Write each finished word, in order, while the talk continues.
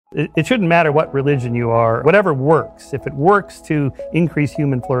It shouldn't matter what religion you are, whatever works. If it works to increase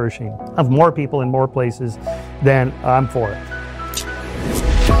human flourishing of more people in more places, then I'm for it.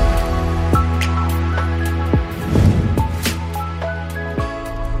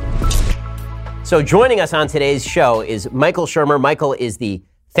 So joining us on today's show is Michael Shermer. Michael is the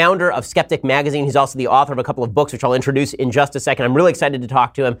founder of Skeptic Magazine. He's also the author of a couple of books, which I'll introduce in just a second. I'm really excited to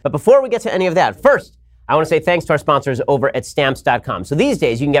talk to him. But before we get to any of that, first, I want to say thanks to our sponsors over at Stamps.com. So these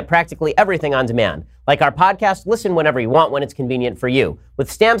days, you can get practically everything on demand. Like our podcast, listen whenever you want, when it's convenient for you. With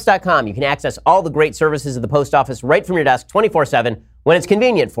Stamps.com, you can access all the great services of the post office right from your desk 24/7 when it's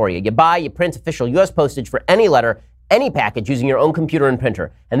convenient for you. You buy, you print official U.S. postage for any letter, any package using your own computer and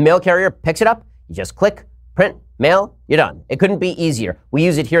printer. And the mail carrier picks it up. You just click, print, mail, you're done. It couldn't be easier. We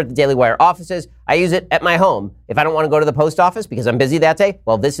use it here at the Daily Wire offices. I use it at my home. If I don't want to go to the post office because I'm busy that day,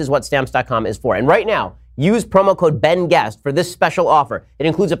 well, this is what Stamps.com is for. And right now, use promo code BENGUEST for this special offer. It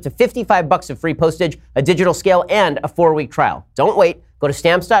includes up to $55 of free postage, a digital scale, and a 4-week trial. Don't wait. Go to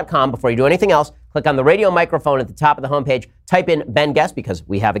Stamps.com before you do anything else. Click on the radio microphone at the top of the homepage. Type in BenGuest because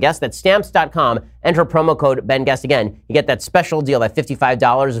we have a guest. That's Stamps.com. Enter promo code BenGuest. Again, you get that special deal, that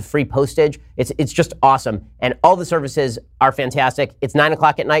 $55 of free postage. It's just awesome. And all the services are fantastic. It's 9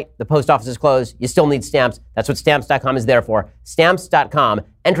 o'clock at night. The post office is closed. You still need stamps. That's what Stamps.com is there for. Stamps.com.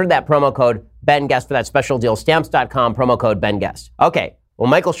 Enter that promo code BenGuest for that special deal. Stamps.com, promo code BenGuest. Okay. Well,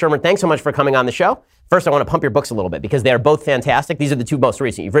 Michael Shermer, thanks so much for coming on the show. First, I want to pump your books a little bit because they are both fantastic. These are the two most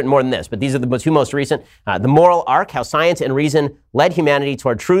recent. You've written more than this, but these are the two most recent. The Moral Arc, How Science and Reason Led Humanity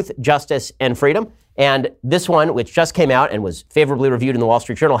Toward Truth, Justice, and Freedom. And this one, which just came out and was favorably reviewed in the Wall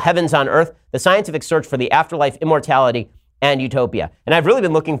Street Journal, Heavens on Earth, The Scientific Search for the Afterlife, Immortality, and Utopia. And I've really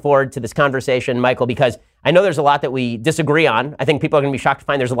been looking forward to this conversation, Michael, because I know there's a lot that we disagree on. I think people are going to be shocked to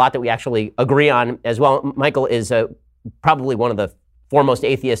find there's a lot that we actually agree on as well. Michael is probably one of the foremost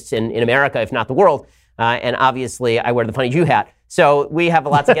atheists in America, if not the world. And obviously, I wear the funny Jew hat. So we have a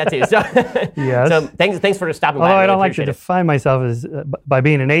lot to get to. So, yes. So thanks for stopping by. Although I don't like to define myself as by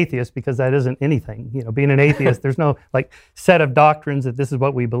being an atheist because that isn't anything. You know, being an atheist, there's no set of doctrines that this is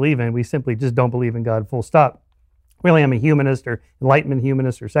what we believe in. We simply just don't believe in God, full stop. Really, I'm a humanist or Enlightenment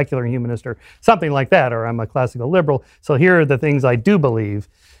humanist or secular humanist or something like that, or I'm a classical liberal. So here are the things I do believe.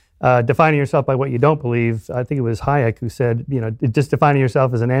 Defining yourself by what you don't believe, I think it was Hayek who said, just defining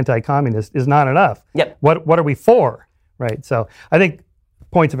yourself as an anti-communist is not enough. Yep. What are we for, right? So I think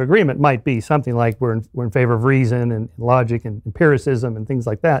points of agreement might be something like we're in favor of reason and logic and empiricism and things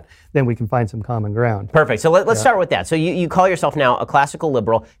like that. Then we can find some common ground. Perfect. So let's start with that. So you call yourself now a classical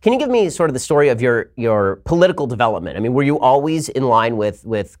liberal. Can you give me sort of the story of your political development? I mean, were you always in line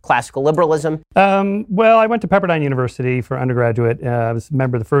with classical liberalism? Well, I went to Pepperdine University for undergraduate. I was a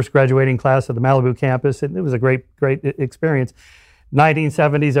member of the first graduating class of the Malibu campus, and it was a great experience.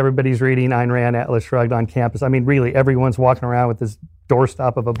 1970s, everybody's reading Ayn Rand, Atlas Shrugged on campus. I mean, really, everyone's walking around with this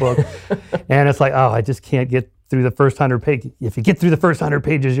doorstop of a book. And it's like, I just can't get through the first 100 pages. If you get through the first 100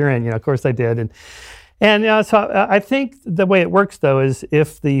 pages, you're in. Of course I did. And so I think the way it works, though, is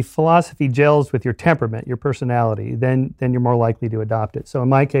if the philosophy gels with your temperament, your personality, then you're more likely to adopt it. So in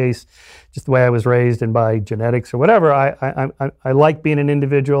my case, just the way I was raised and by genetics or whatever, I like being an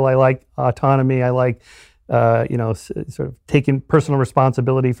individual. I like autonomy. I like sort of taking personal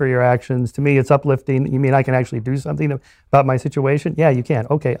responsibility for your actions. To me, it's uplifting. You mean I can actually do something about my situation? Yeah, you can.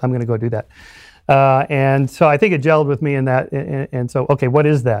 Okay, I'm going to go do that. And so I think it gelled with me in that. And so, okay, what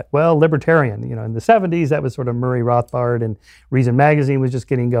is that? Well, libertarian. In the 70s, that was sort of Murray Rothbard, and Reason Magazine was just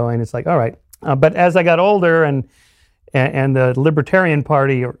getting going. It's like, all right. But as I got older and the Libertarian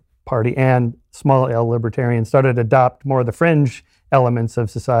Party and small L libertarian started to adopt more of the fringe elements of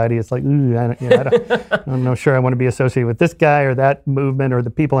society, it's like, I'm not sure I want to be associated with this guy or that movement or the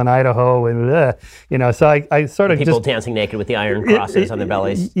people in Idaho, and so I sort of people just dancing naked with the iron crosses on their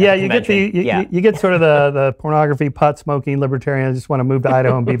bellies. Yeah, you get sort of the pornography, pot smoking libertarian. I just want to move to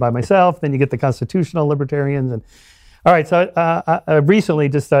Idaho and be by myself. Then you get the constitutional libertarians, and all right. So I recently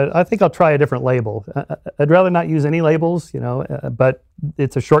just I think I'll try a different label. I'd rather not use any labels, but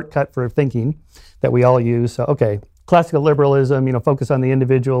it's a shortcut for thinking that we all use. So okay. Classical liberalism, focus on the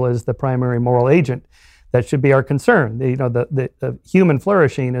individual as the primary moral agent. That should be our concern. The human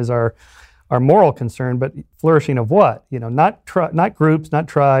flourishing is our moral concern, but flourishing of what? Not groups, not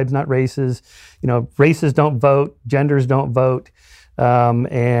tribes, not races. Races don't vote, genders don't vote,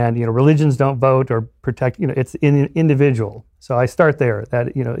 and religions don't vote or protect. It's individual. So I start there.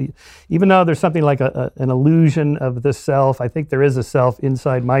 That even though there's something like an illusion of the self, I think there is a self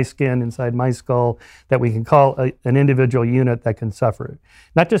inside my skin, inside my skull, that we can call an individual unit that can suffer.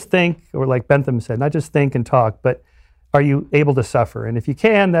 Not just think, or like Bentham said, not just think and talk, but are you able to suffer? And if you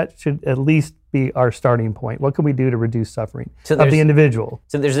can, that should at least be our starting point. What can we do to reduce suffering of the individual?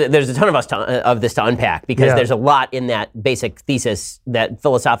 So there's a ton of this to unpack, because there's a lot in that basic thesis, that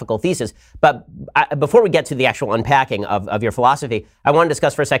philosophical thesis. But before we get to the actual unpacking of your philosophy, I want to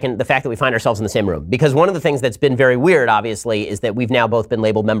discuss for a second the fact that we find ourselves in the same room. Because one of the things that's been very weird, obviously, is that we've now both been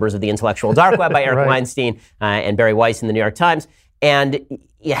labeled members of the intellectual dark web by Eric Right. Weinstein and Barry Weiss in the New York Times. And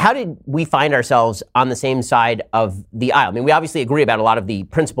how did we find ourselves on the same side of the aisle? I mean, we obviously agree about a lot of the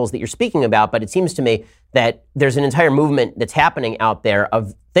principles that you're speaking about, but it seems to me that there's an entire movement that's happening out there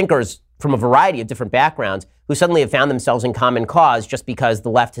of thinkers from a variety of different backgrounds who suddenly have found themselves in common cause just because the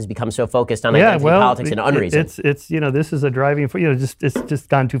left has become so focused on identity politics and unreason. It's this is a driving force. It's just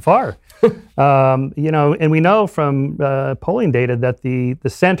gone too far. And we know from polling data that the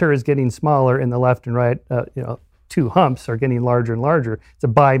center is getting smaller and the left and right, two humps are getting larger and larger. It's a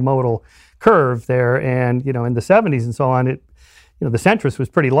bimodal curve there, and in the 70s and so on, the centrist was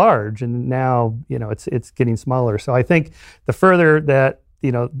pretty large, and now it's getting smaller. So I think the further that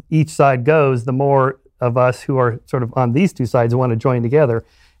each side goes, the more of us who are sort of on these two sides want to join together.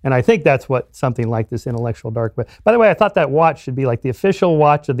 And I think that's what something like this intellectual dark web. By the way, I thought that watch should be like the official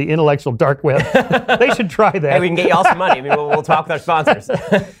watch of the intellectual dark web. They should try that. Hey, we can get you all some money. I mean, we'll talk with our sponsors.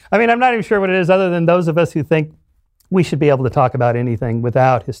 I mean, I'm not even sure what it is, other than those of us who think we should be able to talk about anything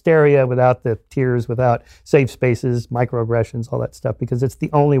without hysteria, without the tears, without safe spaces, microaggressions, all that stuff, because it's the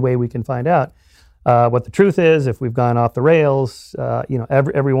only way we can find out what the truth is. If we've gone off the rails,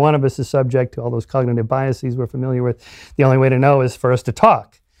 every one of us is subject to all those cognitive biases we're familiar with. The only way to know is for us to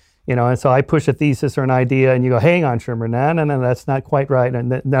talk. And so I push a thesis or an idea, and you go, hang on, Shermer, no, that's not quite right. And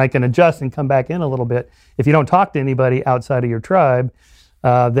then I can adjust and come back in a little bit. If you don't talk to anybody outside of your tribe,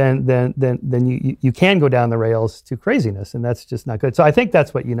 then you can go down the rails to craziness, and that's just not good. So I think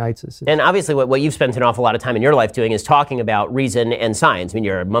that's what unites us. And obviously what you've spent an awful lot of time in your life doing is talking about reason and science. I mean,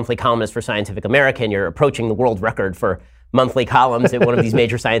 you're a monthly columnist for Scientific American. You're approaching the world record for monthly columns at one of these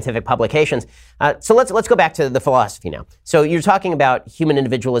major scientific publications. So let's go back to the philosophy now. So you're talking about human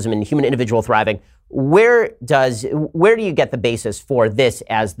individualism and human individual thriving. Where do you get the basis for this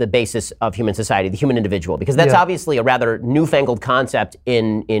as the basis of human society, the human individual? Because that's obviously a rather newfangled concept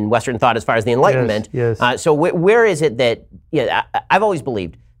in Western thought as far as the Enlightenment. Yes. So where is it that, I've always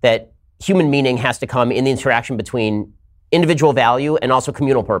believed that human meaning has to come in the interaction between individual value and also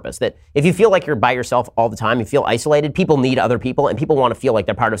communal purpose. That if you feel like you're by yourself all the time, you feel isolated, people need other people, and people want to feel like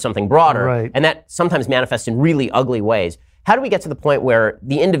they're part of something broader. Right. And that sometimes manifests in really ugly ways. How do we get to the point where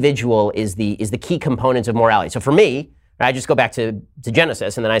the individual is the key component of morality? So for me, I just go back to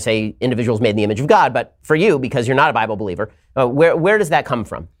Genesis, and then I say individuals made in the image of God. But for you, because you're not a Bible believer, where does that come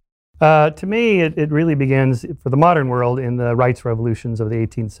from? To me, it really begins for the modern world in the rights revolutions of the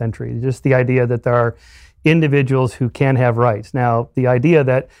 18th century. Just the idea that there are individuals who can have rights. Now, the idea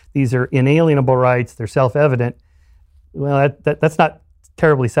that these are inalienable rights, they're self-evident, well, that's not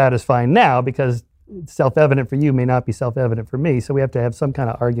terribly satisfying now, because self-evident for you may not be self-evident for me, so we have to have some kind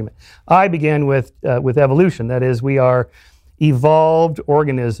of argument. I begin with evolution. That is, we are evolved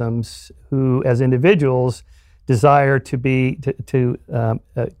organisms who, as individuals, desire to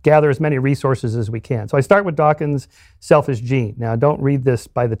gather as many resources as we can. So I start with Dawkins' selfish gene. Now, don't read this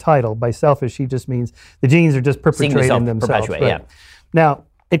by the title. By selfish, he just means the genes are just perpetuating themselves. Right? Yeah. Now,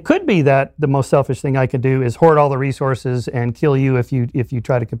 it could be that the most selfish thing I can do is hoard all the resources and kill you if you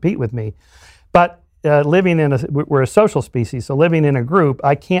try to compete with me. But we're a social species, so living in a group,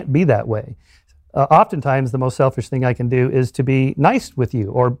 I can't be that way. Oftentimes, the most selfish thing I can do is to be nice with you,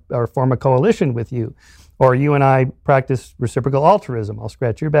 or form a coalition with you, or you and I practice reciprocal altruism. I'll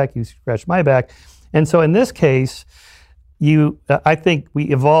scratch your back, you scratch my back. And so in this case, I think we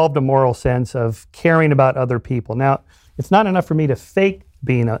evolved a moral sense of caring about other people. Now, it's not enough for me to fake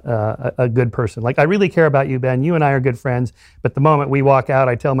being a good person. Like, I really care about you, Ben. You and I are good friends, but the moment we walk out,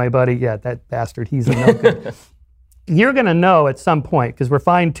 I tell my buddy, yeah, that bastard, he's a no good. You're going to know at some point, because we're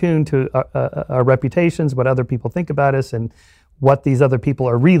fine-tuned to our reputations, what other people think about us, and what these other people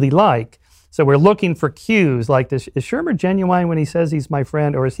are really like. So we're looking for cues like this. Is Shermer genuine when he says he's my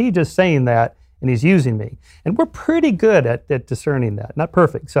friend, or is he just saying that and he's using me? And we're pretty good at discerning that. Not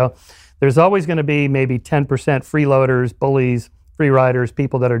perfect. So there's always going to be maybe 10% freeloaders, bullies, free riders,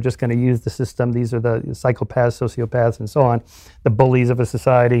 people that are just going to use the system. These are the psychopaths, sociopaths, and so on, the bullies of a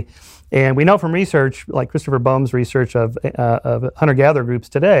society. And we know from research, like Christopher Boehm's research of hunter-gatherer groups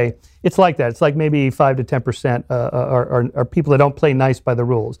today, it's like that. It's like maybe 5 to 10% are people that don't play nice by the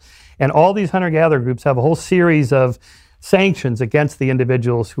rules. And all these hunter-gatherer groups have a whole series of sanctions against the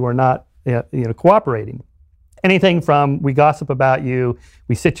individuals who are not cooperating. Anything from we gossip about you,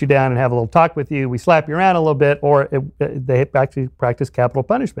 we sit you down and have a little talk with you, we slap you around a little bit, or they actually practice capital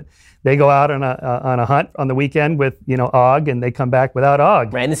punishment. They go out on a hunt on the weekend with Og, and they come back without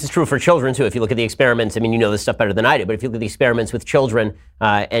Og. Right, and this is true for children too. If you look at the experiments, I mean, you know this stuff better than I do, but if you look at the experiments with children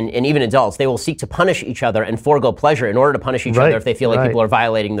and even adults, they will seek to punish each other and forego pleasure in order to punish each other if they feel like people are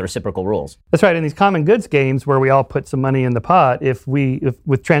violating the reciprocal rules. That's right. In these common goods games where we all put some money in the pot, if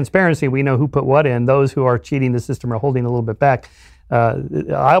with transparency we know who put what in, those who are cheating the system are holding a little bit back.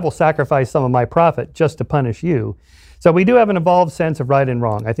 I will sacrifice some of my profit just to punish you. So we do have an evolved sense of right and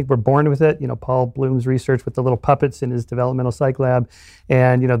wrong. I think we're born with it. Paul Bloom's research with the little puppets in his developmental psych lab,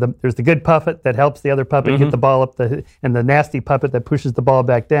 and there's the good puppet that helps the other puppet get the ball up, and the nasty puppet that pushes the ball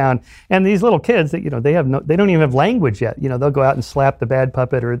back down. And these little kids that they don't even have language yet. They'll go out and slap the bad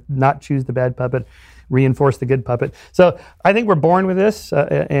puppet or not choose the bad puppet, reinforce the good puppet. So I think we're born with this,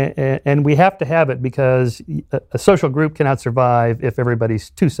 and we have to have it because a social group cannot survive if everybody's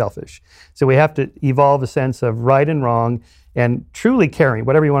too selfish. So we have to evolve a sense of right and wrong and truly caring,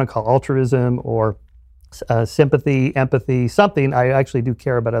 whatever you want to call altruism or sympathy, empathy, something. I actually do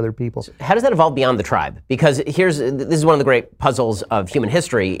care about other people. So how does that evolve beyond the tribe? Because this is one of the great puzzles of human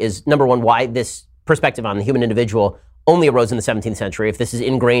history is, number one, why this perspective on the human individual only arose in the 17th century. If this is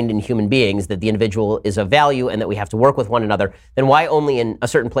ingrained in human beings, that the individual is of value and that we have to work with one another, then why only in a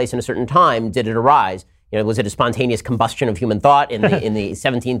certain place and a certain time did it arise? Was it a spontaneous combustion of human thought in the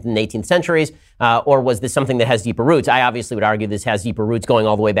 17th and 18th centuries, or was this something that has deeper roots? I obviously would argue this has deeper roots going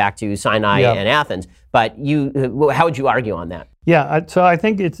all the way back to Sinai and Athens. But how would you argue on that? Yeah, so I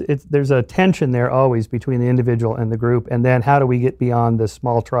think there's a tension there always between the individual and the group, and then how do we get beyond the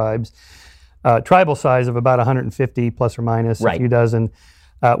small tribes? Tribal size of about 150 plus or minus, a few dozen,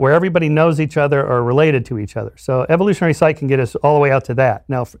 where everybody knows each other or related to each other. So evolutionary psych can get us all the way out to that.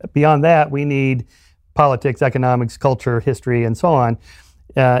 Now, beyond that, we need politics, economics, culture, history, and so on.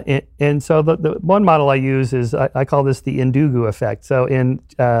 And so the one model I use is, I call this the Indugu effect. So in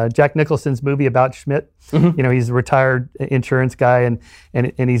Jack Nicholson's movie about Schmidt, he's a retired insurance guy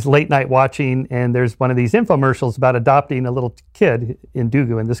and he's late night watching, and there's one of these infomercials about adopting a little kid,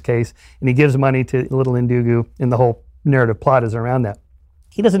 Indugu in this case, and he gives money to little Indugu, and the whole narrative plot is around that.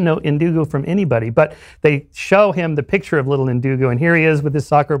 He doesn't know Indugu from anybody, but they show him the picture of little Indugu, and here he is with his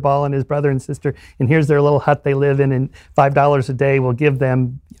soccer ball and his brother and sister, and here's their little hut they live in, and $5 a day will give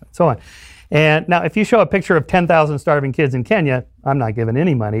them, so on. And now, if you show a picture of 10,000 starving kids in Kenya, I'm not giving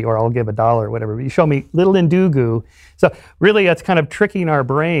any money, or I'll give $1 or whatever. But you show me little Indugu. So really, that's kind of tricking our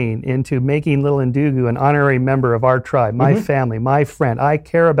brain into making little Indugu an honorary member of our tribe, my family, my friend. I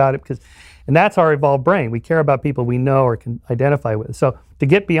care about it and that's our evolved brain. We care about people we know or can identify with. So to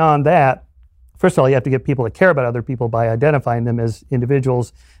get beyond that, first of all, you have to get people to care about other people by identifying them as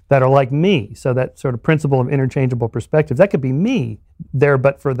individuals that are like me. So that sort of principle of interchangeable perspectives, that could be me there,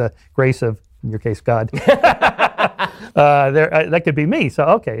 but for the grace of, in your case, God. That could be me. So,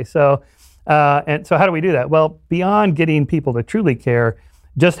 okay. So, and so how do we do that? Well, beyond getting people to truly care,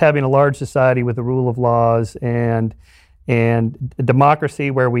 just having a large society with the rule of laws and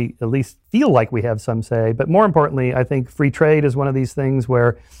democracy where we at least feel like we have some say. But more importantly, I think free trade is one of these things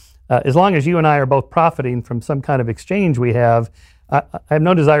where as long as you and I are both profiting from some kind of exchange we have, I have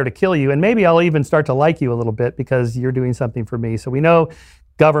no desire to kill you. And maybe I'll even start to like you a little bit because you're doing something for me. So we know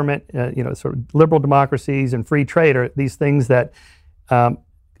government, sort of liberal democracies and free trade are these things that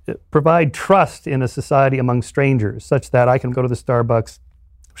provide trust in a society among strangers, such that I can go to the Starbucks,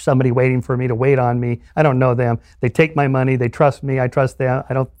 somebody waiting for me to wait on me. I don't know them. They take my money. They trust me. I trust them.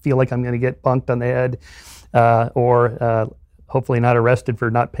 I don't feel like I'm going to get bunked on the head or hopefully not arrested for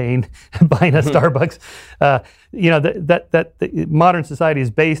not paying, buying a Starbucks. That modern society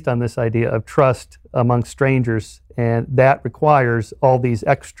is based on this idea of trust among strangers, and that requires all these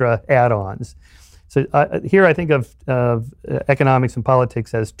extra add-ons. So here I think of economics and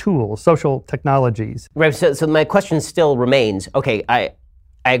politics as tools, social technologies. Right, so my question still remains, okay, I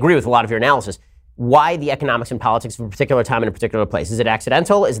agree with a lot of your analysis. Why the economics and politics of a particular time in a particular place? Is it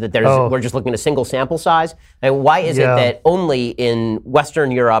accidental? Is it that we're just looking at a single sample size? And why is it that only in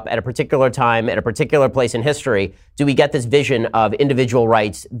Western Europe at a particular time, at a particular place in history, do we get this vision of individual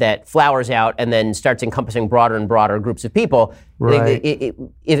rights that flowers out and then starts encompassing broader and broader groups of people? Right.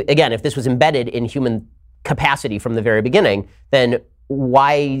 If this was embedded in human capacity from the very beginning, then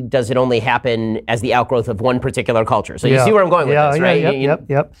why does it only happen as the outgrowth of one particular culture? So you see where I'm going with this,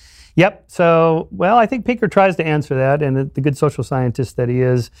 right? Yep. So, well, I think Pinker tries to answer that, and the good social scientist that he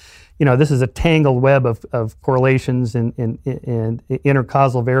is, this is a tangled web of correlations and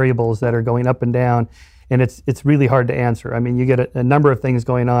intercausal variables that are going up and down. and it's really hard to answer. I mean, you get a number of things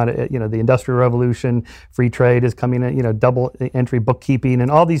going on. The Industrial Revolution, free trade is coming in, double entry bookkeeping, and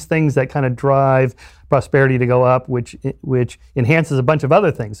all these things that kind of drive prosperity to go up, which enhances a bunch of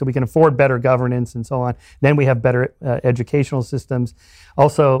other things. So we can afford better governance and so on. Then we have better educational systems.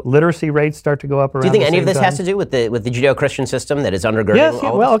 Also, literacy rates start to go up around. Do you think any of this time. Has to do with the Judeo-Christian system that is undergirding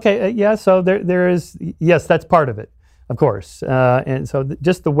all of this? So there is, yes, that's part of it, of course. And so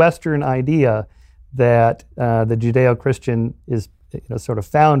just the Western idea that the Judeo-Christian is sort of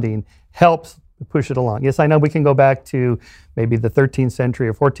founding helps push it along. Yes, I know we can go back to maybe the 13th century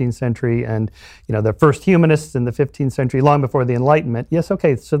or 14th century and the first humanists in the 15th century, long before the Enlightenment. Yes,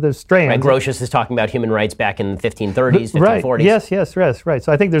 okay, so there's strands. Right, Grotius is talking about human rights back in the 1530s, 1540s. Right, yes, right.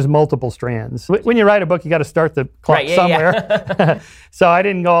 So I think there's multiple strands. When you write a book, you got to start the clock somewhere. Yeah. So I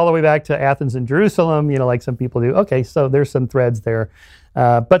didn't go all the way back to Athens and Jerusalem, like some people do. Okay, so there's some threads there.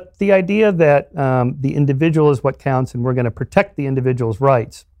 But the idea that the individual is what counts and we're going to protect the individual's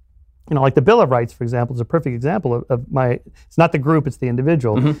rights, like the Bill of Rights, for example, is a perfect example of it's not the group, it's the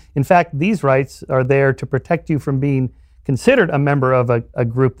individual. Mm-hmm. In fact, these rights are there to protect you from being considered a member of a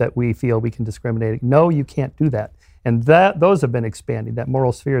group that we feel we can discriminate. No, you can't do that. And those have been expanding. That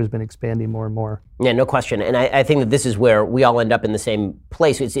moral sphere has been expanding more and more. Yeah, no question. And I think that this is where we all end up in the same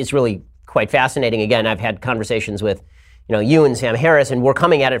place. It's really quite fascinating. Again, I've had conversations with you and Sam Harris, and we're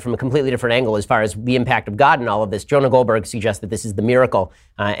coming at it from a completely different angle as far as the impact of God in all of this. Jonah Goldberg suggests that this is the miracle.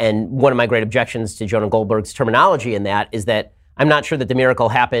 And one of my great objections to Jonah Goldberg's terminology in that is that I'm not sure that the miracle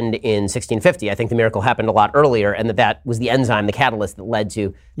happened in 1650. I think the miracle happened a lot earlier, and that was the enzyme, the catalyst that led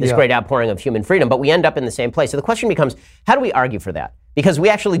to this great outpouring of human freedom. But we end up in the same place. So the question becomes, how do we argue for that? Because we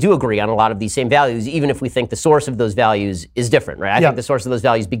actually do agree on a lot of these same values, even if we think the source of those values is different, right? I think the source of those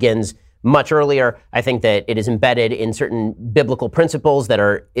values begins much earlier. I think that it is embedded in certain biblical principles that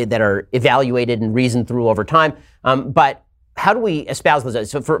are evaluated and reasoned through over time. But how do we espouse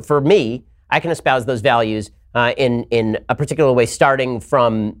those? So for me, I can espouse those values in a particular way, starting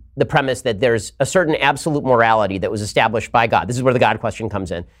from the premise that there's a certain absolute morality that was established by God. This is where the God question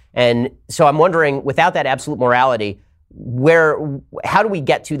comes in. And so I'm wondering, without that absolute morality, how do we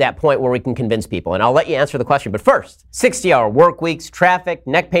get to that point where we can convince people? And I'll let you answer the question. But first, 60-hour work weeks, traffic,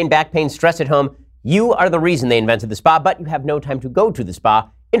 neck pain, back pain, stress at home. You are the reason they invented the spa, but you have no time to go to the spa.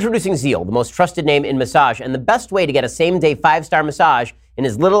 Introducing Zeal, the most trusted name in massage, and the best way to get a same-day 5-star massage in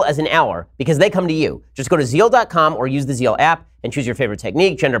as little as an hour, because they come to you. Just go to Zeal.com or use the Zeal app and choose your favorite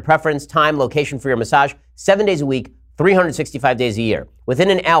technique, gender preference, time, location for your massage, 7 days a week, 365 days a year. Within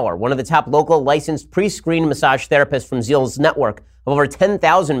an hour, one of the top local licensed pre-screened massage therapists from Zeal's network of over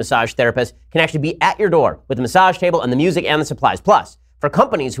 10,000 massage therapists can actually be at your door with the massage table and the music and the supplies. Plus, for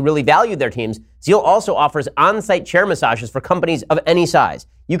companies who really value their teams, Zeal also offers on-site chair massages for companies of any size.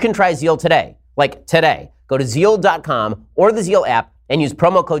 You can try Zeal today, like today. Go to Zeal.com or the Zeal app and use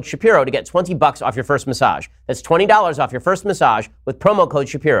promo code Shapiro to get $20 off your first massage. That's $20 off your first massage with promo code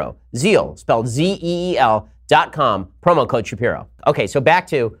Shapiro. Zeal, spelled ZEEL.com, promo code Shapiro. Okay, so back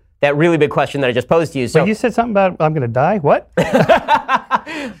to that really big question that I just posed to you. So you said something about I'm going to die? What?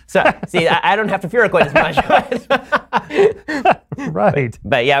 So, see, I don't have to fear it quite as much. Right.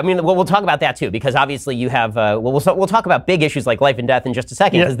 But yeah, I mean, we'll talk about that too, because obviously you have, we'll talk about big issues like life and death in just a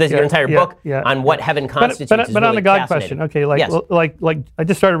second, because your entire book on what heaven constitutes is but really on the God question, okay, like I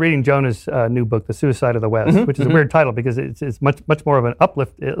just started reading Jonah's new book, The Suicide of the West, which is a weird title because it's much more of an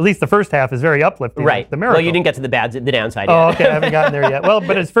uplift. At least the first half is very uplifting. Right. The miracle. Well, you didn't get to the downside yet. Oh, okay, I haven't gotten there yet. Well,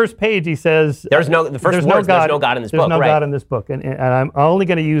 but his first page, he says, there's no God in this book. There's no God in this book. And I'm only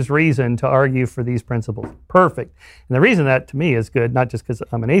going to use reason to argue for these principles. Perfect. And the reason that to me is good, not just because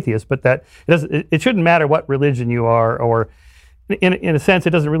I'm an atheist, but that it shouldn't matter what religion you are, or in a sense, it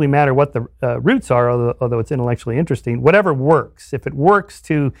doesn't really matter what the roots are, although it's intellectually interesting. Whatever works, if it works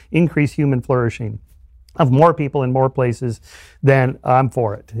to increase human flourishing of more people in more places, then I'm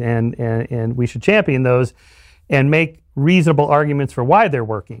for it. And we should champion those and make reasonable arguments for why they're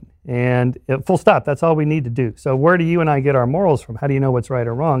working. And full stop, that's all we need to do. So where do you and I get our morals from? How do you know what's right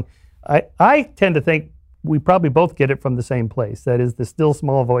or wrong? I tend to think we probably both get it from the same place. That is the still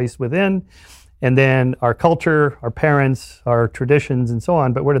small voice within, and then our culture, our parents, our traditions, and so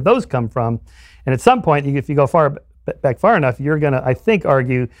on. But where did those come from? And at some point, if you go back far enough, you're going to, I think,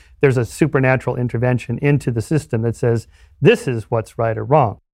 argue there's a supernatural intervention into the system that says this is what's right or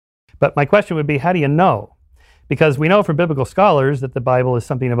wrong. But my question would be, how do you know? Because we know from biblical scholars that the Bible is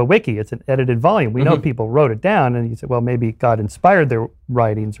something of a wiki. It's an edited volume. We know people wrote it down, and you say, well, maybe God inspired their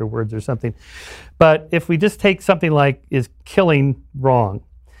writings or words or something. But if we just take something like, is killing wrong?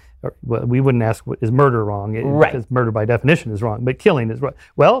 well, we wouldn't ask, is murder wrong? Right. Because murder by definition is wrong, but killing is wrong.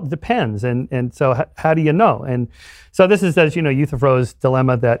 Well, it depends. And so how do you know? And so this is, as you know, Euthyphro's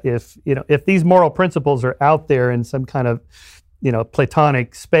dilemma, that if these moral principles are out there in some kind of,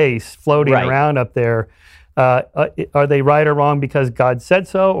 Platonic space floating around up there, are they right or wrong because God said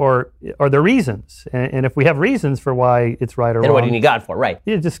so, or are there reasons? And if we have reasons for why it's right or wrong, then what do you need God for? Right.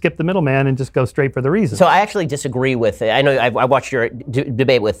 You just skip the middleman and just go straight for the reasons. So I actually disagree with. I know I watched your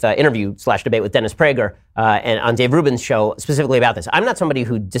debate with interview/debate with Dennis Prager and on Dave Rubin's show specifically about this. I'm not somebody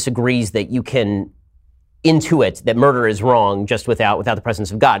who disagrees that you can intuit that murder is wrong just without the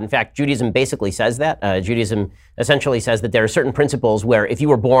presence of God. In fact, Judaism basically says that. Judaism essentially says that there are certain principles where if you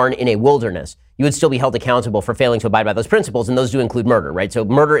were born in a wilderness, you would still be held accountable for failing to abide by those principles, and those do include murder, right? So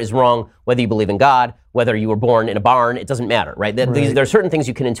murder is wrong whether you believe in God, whether you were born in a barn, it doesn't matter, right? There are certain things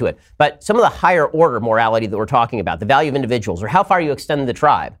you can intuit. But some of the higher order morality that we're talking about, the value of individuals, or how far you extend the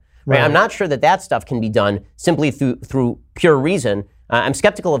tribe, right? I'm not sure that stuff can be done simply through pure reason. I'm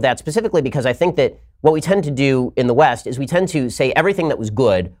skeptical of that specifically because I think that what we tend to do in the West is we tend to say everything that was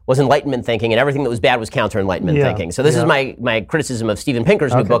good was Enlightenment thinking and everything that was bad was counter-Enlightenment thinking. So this is my criticism of Steven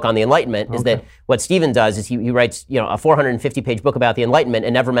Pinker's new book on the Enlightenment, is that what Steven does is he writes a 450-page book about the Enlightenment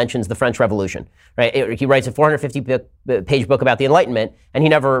and never mentions the French Revolution. Right? He writes a 450-page book about the Enlightenment and he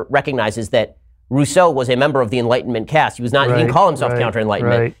never recognizes that Rousseau was a member of the Enlightenment caste. He was not. He didn't call himself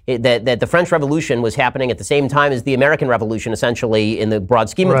counter-Enlightenment. That the French Revolution was happening at the same time as the American Revolution, essentially, in the broad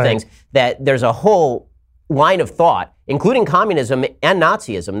scheme of things. That there's a whole line of thought, including communism and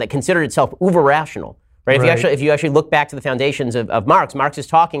Nazism, that considered itself uber rational. Right? If you actually look back to the foundations of Marx is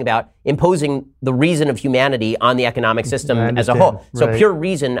talking about imposing the reason of humanity on the economic system as a whole. So pure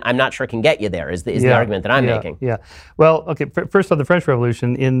reason, I'm not sure can get you there, is the argument that I'm making. Yeah. Well, okay, first on the French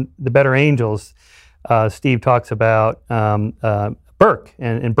Revolution, in The Better Angels, Steve talks about Burke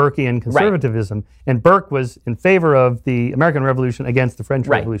and Burkean conservatism. And Burke was in favor of the American Revolution against the French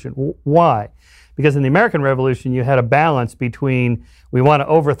Revolution. Why? Because in the American Revolution, you had a balance between, we want to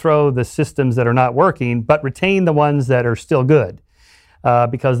overthrow the systems that are not working, but retain the ones that are still good.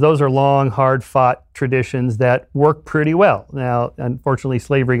 Because those are long, hard-fought traditions that work pretty well. Now, unfortunately,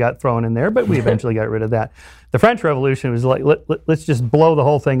 slavery got thrown in there, but we eventually got rid of that. The French Revolution was like, let's just blow the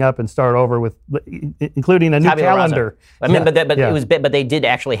whole thing up and start over with, including a new calendar. I mean, but they did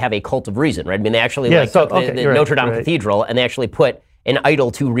actually have a cult of reason, right? I mean, they actually took the Notre Dame Cathedral and they actually put an idol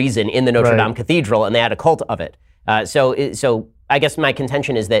to reason in the Notre Dame Cathedral, and they had a cult of it. So I guess my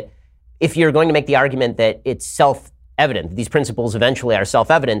contention is that if you're going to make the argument that it's self-evident, these principles eventually are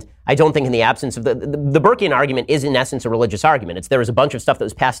self-evident, I don't think in the absence of the Burkean argument is in essence a religious argument. There was a bunch of stuff that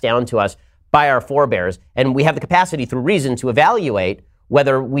was passed down to us by our forebears, and we have the capacity through reason to evaluate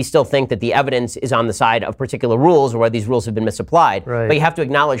whether we still think that the evidence is on the side of particular rules or whether these rules have been misapplied. But you have to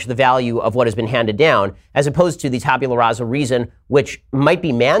acknowledge the value of what has been handed down, as opposed to the tabula rasa reason, which might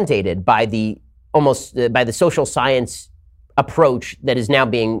be mandated by the social science approach that is now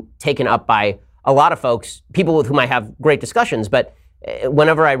being taken up by a lot of folks, people with whom I have great discussions. But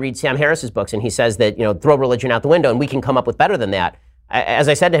whenever I read Sam Harris's books and he says that, throw religion out the window and we can come up with better than that, as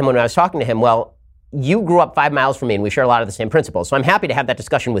I said to him when I was talking to him, well, you grew up 5 miles from me and we share a lot of the same principles. So I'm happy to have that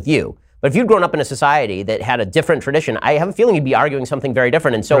discussion with you. But if you'd grown up in a society that had a different tradition, I have a feeling you'd be arguing something very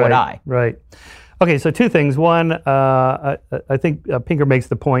different, and so would I. Right. Okay, so two things. One, I think Pinker makes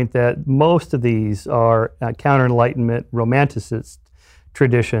the point that most of these are counter-Enlightenment romanticist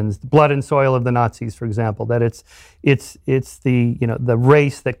traditions. The blood and soil of the Nazis, for example, that it's the the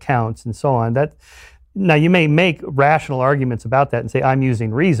race that counts and so on. Now, you may make rational arguments about that and say, I'm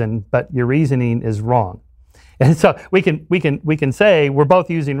using reason, but your reasoning is wrong. And so we can say we're both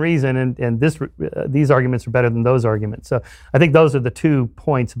using reason, and these arguments are better than those arguments. So I think those are the 2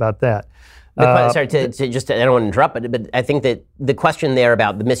 points about that. Sorry, I don't want to interrupt, but I think that the question there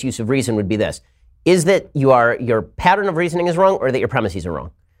about the misuse of reason would be this. Is that your pattern of reasoning is wrong, or that your premises are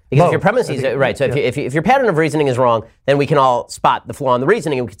wrong? Because if your premises are right, so if your pattern of reasoning is wrong, then we can all spot the flaw in the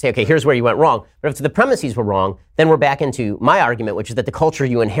reasoning and we can say, okay, here's where you went wrong. But if the premises were wrong, then we're back into my argument, which is that the culture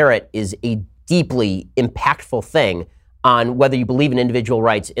you inherit is a deeply impactful thing on whether you believe in individual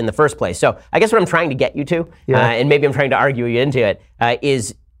rights in the first place. So I guess what I'm trying to get you to, and maybe I'm trying to argue you into it,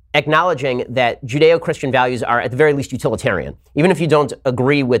 is acknowledging that Judeo-Christian values are at the very least utilitarian. Even if you don't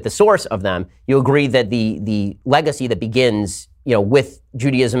agree with the source of them, you agree that the legacy that begins with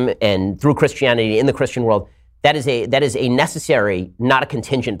Judaism and through Christianity in the Christian world, that is a necessary, not a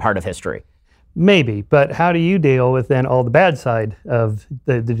contingent part of history. Maybe, but how do you deal with then all the bad side of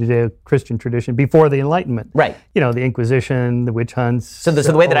the Judeo-Christian tradition before the Enlightenment? Right. The Inquisition, the witch hunts. So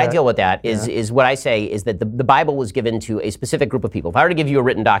the way that I deal with that is what I say is that the Bible was given to a specific group of people. If I were to give you a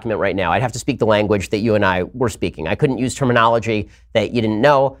written document right now, I'd have to speak the language that you and I were speaking. I couldn't use terminology that you didn't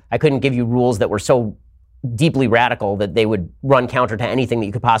know. I couldn't give you rules that were so deeply radical that they would run counter to anything that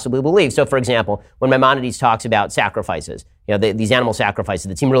you could possibly believe. So, for example, when Maimonides talks about sacrifices, these animal sacrifices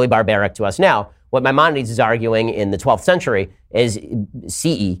that seem really barbaric to us now, what Maimonides is arguing in the 12th century is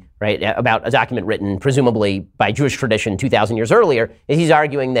CE, right, about a document written presumably by Jewish tradition 2,000 years earlier, is he's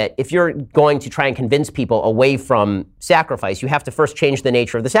arguing that if you're going to try and convince people away from sacrifice, you have to first change the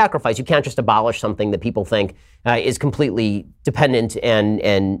nature of the sacrifice. You can't just abolish something that people think is completely dependent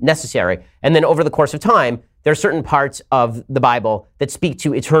and necessary. And then over the course of time, there are certain parts of the Bible that speak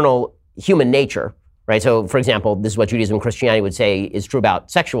to eternal human nature, right? So, for example, this is what Judaism and Christianity would say is true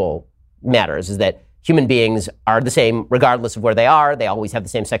about sexual matters, is that human beings are the same regardless of where they are. They always have the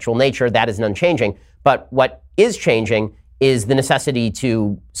same sexual nature. That is unchanging. But what is changing is the necessity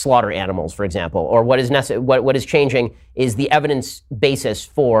to slaughter animals, for example, or what is changing is the evidence basis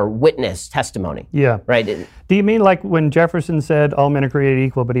for witness testimony. Yeah. Right. Do you mean like when Jefferson said all men are created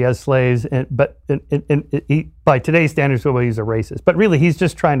equal, but he has slaves, but by today's standards, well, he's a racist. But really, he's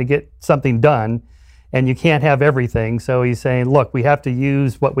just trying to get something done, and you can't have everything. So he's saying, look, we have to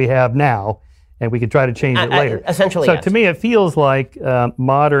use what we have now, and we could try to change it later. Essentially, so yes. To me, it feels like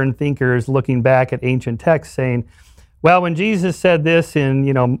modern thinkers looking back at ancient texts saying, well, when Jesus said this in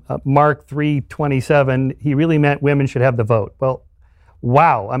Mark 3:27, he really meant women should have the vote. Well,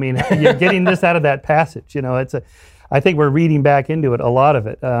 wow. I mean, you're getting this out of that passage. I think we're reading back into it, a lot of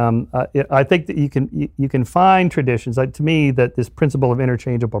it. I think that you can find traditions, like to me, that this principle of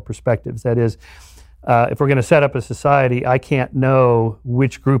interchangeable perspectives, that is, if we're going to set up a society, I can't know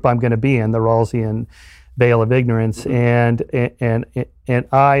which group I'm going to be in, the Rawlsian veil of ignorance, and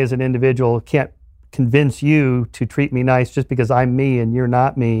I as an individual can't convince you to treat me nice just because I'm me and you're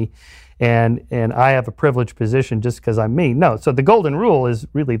not me, and I have a privileged position just because I'm me. No, so the golden rule is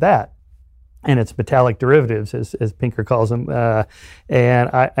really that, and it's metallic derivatives, as Pinker calls them, and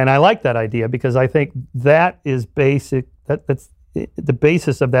I like that idea because I think that is basic. That's the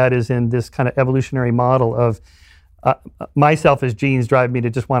basis of that is in this kind of evolutionary model of my selfish genes drive me to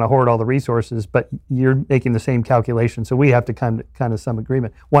just want to hoard all the resources, but you're making the same calculation, so we have to come to some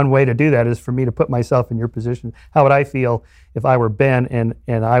agreement. One way to do that is for me to put myself in your position. How would I feel if I were Ben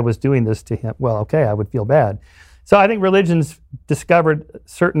and I was doing this to him? Well, okay, I would feel bad. So I think religions discovered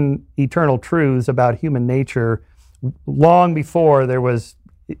certain eternal truths about human nature long before there was,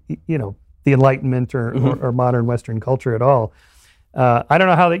 the Enlightenment or modern Western culture at all. I don't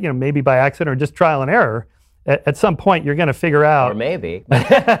know how they, maybe by accident or just trial and error, at some point you're going to figure out. Or maybe.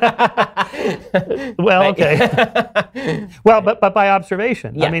 Well, okay. Well, but by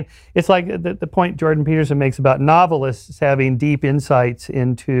observation. Yeah. I mean, it's like the point Jordan Peterson makes about novelists having deep insights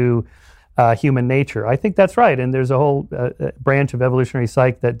into human nature. I think that's right. And there's a whole branch of evolutionary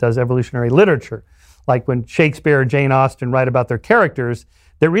psych that does evolutionary literature. Like when Shakespeare or Jane Austen write about their characters,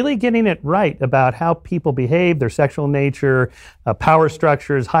 they're really getting it right about how people behave, their sexual nature, power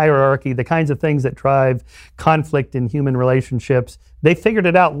structures, hierarchy, the kinds of things that drive conflict in human relationships. They figured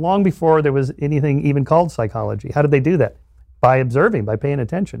it out long before there was anything even called psychology. How did they do that? By observing, by paying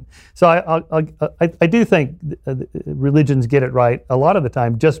attention. So I do think religions get it right a lot of the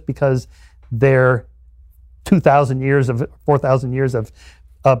time just because they're 4,000 years of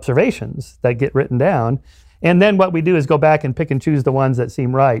observations that get written down. And then what we do is go back and pick and choose the ones that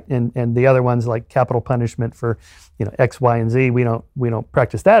seem right, and the other ones like capital punishment for X, Y, and Z. We don't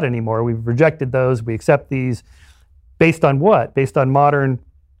practice that anymore. We've rejected those. We accept these based on what? Based on modern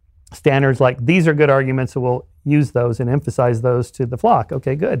standards. Like these are good arguments, so we'll use those and emphasize those to the flock.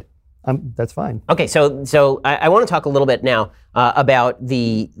 Okay, good. That's fine. Okay, so I want to talk a little bit now about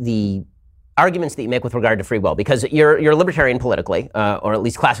the arguments that you make with regard to free will, because you're a libertarian politically, or at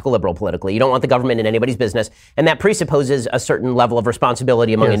least classical liberal politically. You don't want the government in anybody's business, and that presupposes a certain level of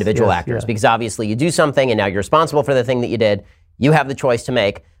responsibility among individual actors, because obviously you do something and now you're responsible for the thing that you did. You have the choice to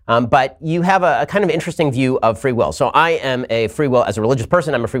make, but you have a kind of interesting view of free will. So I am a free will, as a religious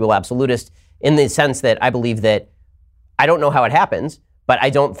person, I'm a free will absolutist in the sense that I believe that I don't know how it happens, but I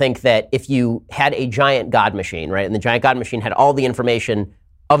don't think that if you had a giant God machine, right, and the giant God machine had all the information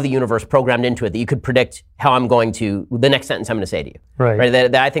of the universe programmed into it, that you could predict how the next sentence I'm going to say to you. Right.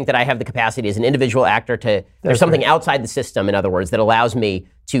 That I think that I have the capacity as an individual actor there's something outside the system, in other words, that allows me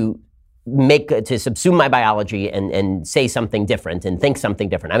to subsume my biology and say something different and think something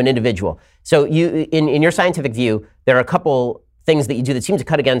different. I'm an individual. So in your scientific view, there are a couple things that you do that seem to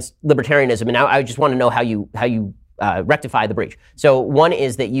cut against libertarianism, and I just want to know how you rectify the breach. So one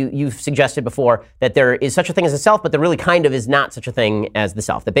is that you've suggested before that there is such a thing as a self, but there really kind of is not such a thing as the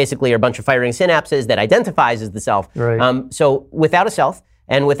self. That basically are a bunch of firing synapses that identifies as the self. Right. So without a self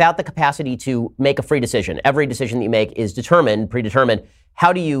and without the capacity to make a free decision, every decision that you make is predetermined.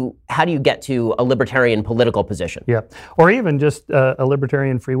 How do you get to a libertarian political position? Yeah, or even just a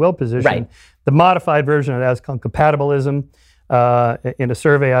libertarian free will position. Right. The modified version of that is called compatibilism. In a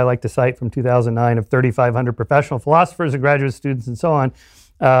survey I like to cite from 2009 of 3,500 professional philosophers and graduate students and so on,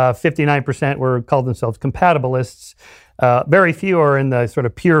 59% called themselves compatibilists. Very few are in the sort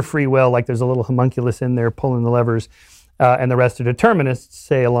of pure free will, like there's a little homunculus in there pulling the levers, and the rest are determinists,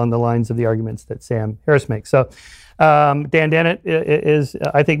 say along the lines of the arguments that Sam Harris makes. So Dan Dennett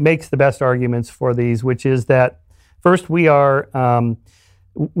I think, makes the best arguments for these, which is that first we are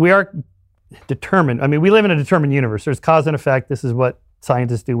determined. I mean, we live in a determined universe. There's cause and effect. This is what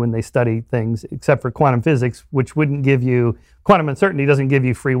scientists do when they study things, except for quantum physics, which wouldn't give you, quantum uncertainty doesn't give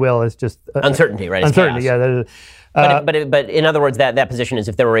you free will. It's just uncertainty, right? Uncertainty, chaos. Yeah. That is, but in other words, that position is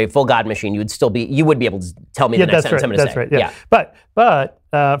if there were a full God machine, you would be able to tell me the next sentence I'm going to say. That's right. Yeah. But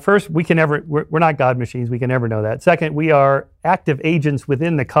first, we're not God machines. We can never know that. Second, we are active agents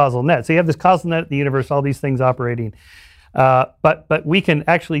within the causal net. So you have this causal net, the universe, all these things operating. But we can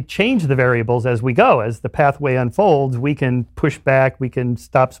actually change the variables as we go. As the pathway unfolds, we can push back, we can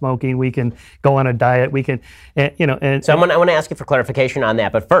stop smoking, we can go on a diet, we can, So I want to ask you for clarification on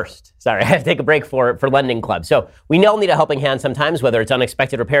that, but first, sorry, I have to take a break for Lending Club. So we all need a helping hand sometimes, whether it's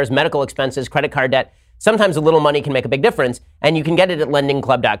unexpected repairs, medical expenses, credit card debt. Sometimes a little money can make a big difference, and you can get it at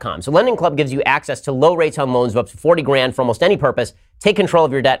lendingclub.com. So Lending Club gives you access to low rates on loans of up to $40,000 for almost any purpose. Take control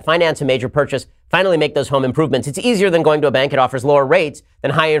of your debt, finance a major purchase, finally make those home improvements. It's easier than going to a bank. It offers lower rates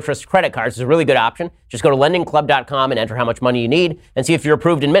than high-interest credit cards. It's a really good option. Just go to lendingclub.com and enter how much money you need and see if you're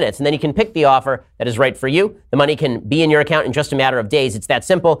approved in minutes. And then you can pick the offer that is right for you. The money can be in your account in just a matter of days. It's that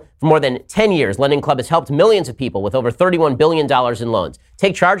simple. For more than 10 years, Lending Club has helped millions of people with over $31 billion in loans.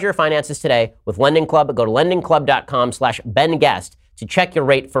 Take charge of your finances today with Lending Club. Go to lendingclub.com/BenGuest to check your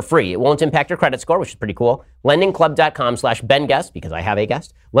rate for free. It won't impact your credit score, which is pretty cool. Lendingclub.com/BenGuest, because I have a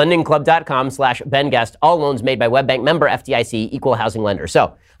guest. Lendingclub.com/BenGuest. All loans made by WebBank, member FDIC, equal housing lender.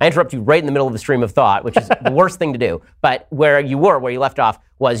 So I interrupt you right in the middle of the stream of thought, which is the worst thing to do. But where you left off,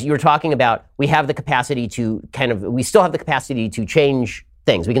 was you were talking about we have the capacity to we still have the capacity to change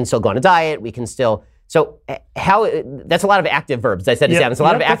things. We can still go on a diet. We can still. So that's a lot of active verbs. I said it down. It's a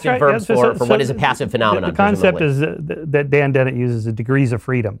lot of active verbs for what is a passive phenomenon. The concept is that Dan Dennett uses the degrees of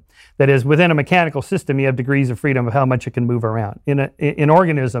freedom. That is, within a mechanical system, you have degrees of freedom of how much it can move around. In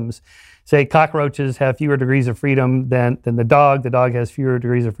organisms, say cockroaches have fewer degrees of freedom than the dog. The dog has fewer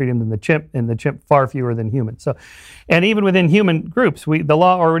degrees of freedom than the chimp, and the chimp far fewer than humans. So, and even within human groups, the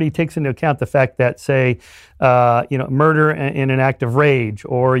law already takes into account the fact that, say, murder in an act of rage,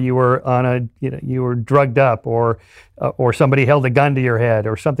 or you were drugged up, or somebody held a gun to your head,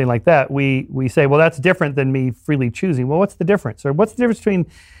 or something like that. We say, well, that's different than me freely choosing. Well, what's the difference? Or what's the difference between,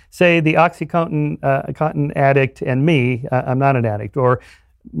 say, the OxyContin cotton addict and me? I'm not an addict. Or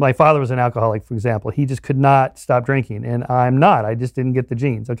my father was an alcoholic, for example. He just could not stop drinking, and I'm not. I just didn't get the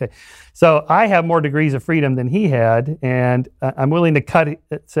genes. Okay, so I have more degrees of freedom than he had, and I'm willing to cut,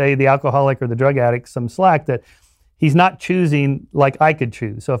 say, the alcoholic or the drug addict some slack that he's not choosing like I could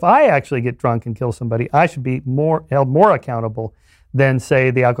choose. So if I actually get drunk and kill somebody, I should be held more accountable than,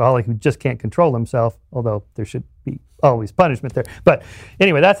 say, the alcoholic who just can't control himself, although there should be always punishment there. But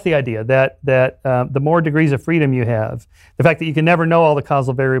anyway, that's the idea, that the more degrees of freedom you have, the fact that you can never know all the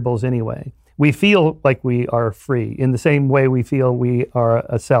causal variables anyway, we feel like we are free in the same way we feel we are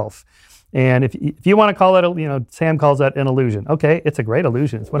a self. And if you want to call it, Sam calls that an illusion. Okay, it's a great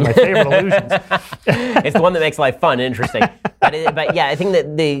illusion. It's one of my favorite illusions. It's the one that makes life fun and interesting. But yeah, I think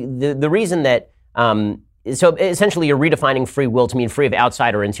that the reason that, so essentially you're redefining free will to mean free of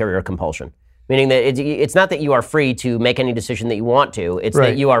outside or interior compulsion. Meaning that it's not that you are free to make any decision that you want to. It's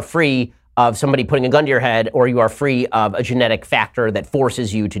that you are free of somebody putting a gun to your head, or you are free of a genetic factor that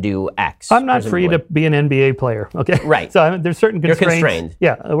forces you to do X. I'm not free to be an NBA player, okay? Right. So there's certain constraints. You're constrained.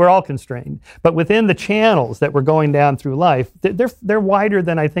 Yeah, we're all constrained. But within the channels that we're going down through life, they're wider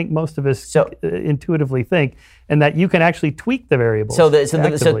than I think most of us intuitively think, and that you can actually tweak the variables. So the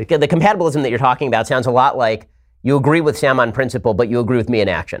compatibilism that you're talking about sounds a lot like you agree with Sam on principle, but you agree with me in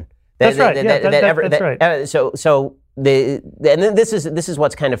action. That's right. That's right. And this is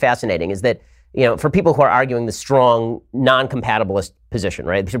what's kind of fascinating is that, for people who are arguing the strong non-compatibilist position,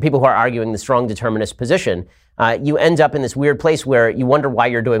 right? For people who are arguing the strong determinist position, you end up in this weird place where you wonder why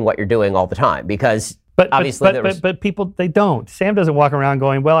you're doing what you're doing all the time, because obviously, but people, they don't. Sam doesn't walk around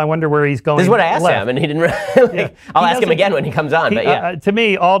going, well, I wonder where he's going. This is what I asked left. Sam, and he didn't really, I'll ask him again when he comes on, but yeah. To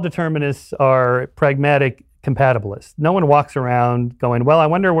me, all determinists are pragmatic compatibilists. No one walks around going, well, I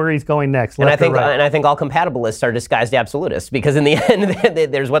wonder where he's going next. And I think all compatibilists are disguised absolutists, because in the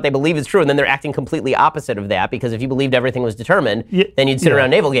end, there's what they believe is true, and then they're acting completely opposite of that, because if you believed everything was determined, then you'd sit around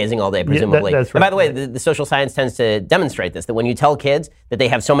navel-gazing all day, presumably. That's right. And by the way, the social science tends to demonstrate this, that when you tell kids that they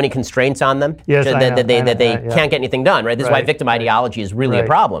have so many constraints on them, that they can't get anything done, right? This is why victim ideology is really a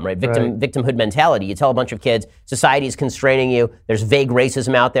problem, right? Victimhood mentality. You tell a bunch of kids, society is constraining you, there's vague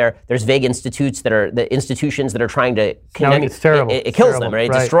racism out there, there's vague institutions that are trying to condemn you. It's terrible. It kills them, right?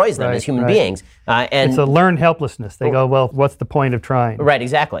 It destroys them as human beings. And it's a learned helplessness. They go, well, what's the point of trying? Right,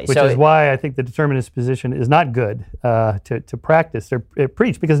 exactly. Which is why I think the determinist position is not good to practice or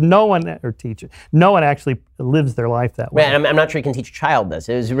preach, because no one actually lives their life that way. Right, and I'm not sure you can teach a child this.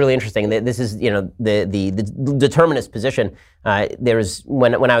 It was really interesting. This is, the determinist position. There was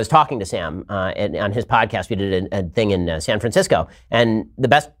when I was talking to Sam on his podcast, we did a thing in San Francisco, and the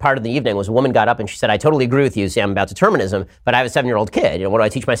best part of the evening was a woman got up and she said, "I totally agree with you, Sam, about determinism, but I have a 7-year-old kid. What do I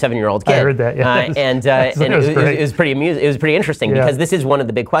teach my 7-year-old kid?" I heard that. Yeah. And it was pretty amusing. It was pretty interesting because this is one of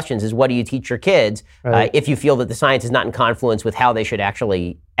the big questions: is what do you teach your kids if you feel that the science is not in confluence with how they should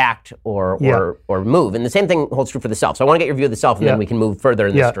actually act or move? And the same thing holds true for the self. So I want to get your view of the self, and then we can move further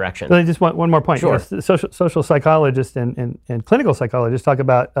in this direction. So I just want one more point. Sure. Social psychologists and clinical psychologists talk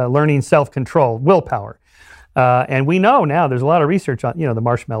about learning self-control, willpower. And we know now there's a lot of research on, the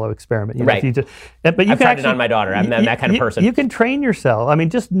marshmallow experiment. Right. I've tried it on my daughter. I'm that kind of person. You can train yourself. I mean,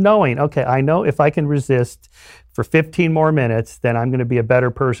 just knowing, okay, I know if I can resist for 15 more minutes, then I'm going to be a better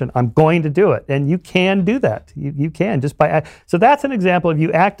person. I'm going to do it. And you can do that. You can just by, so that's an example of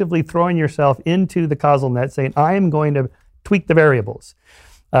you actively throwing yourself into the causal net, saying, I am going to tweak the variables.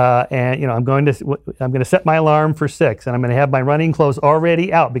 And I'm going to set my alarm for 6, and I'm going to have my running clothes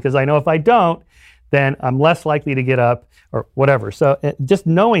already out, because I know if I don't, then I'm less likely to get up or whatever. So just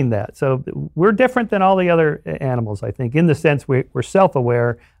knowing that. So we're different than all the other animals, I think, in the sense we're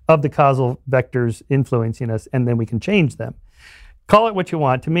self-aware of the causal vectors influencing us, and then we can change them. Call it what you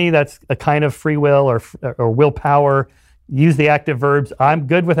want. To me, that's a kind of free will or willpower. Use the active verbs. I'm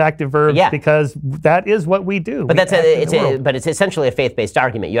good with active verbs because that is what we do. But it's essentially a faith-based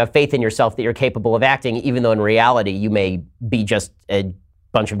argument. You have faith in yourself that you're capable of acting, even though in reality you may be just a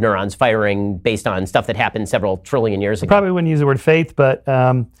bunch of neurons firing based on stuff that happened several trillion years ago. I probably wouldn't use the word faith, but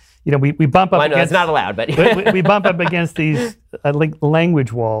we bump up. Well, I know it's not allowed, but we bump up against these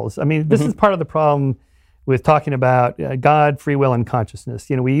language walls. I mean, this is part of the problem with talking about God, free will, and consciousness.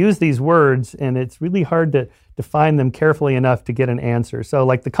 We use these words, and it's really hard to define them carefully enough to get an answer. So,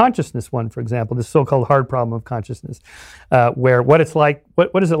 like the consciousness one, for example, this so-called hard problem of consciousness, where what is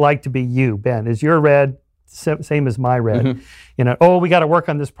it like to be you, Ben? Is your red same as my red? We got to work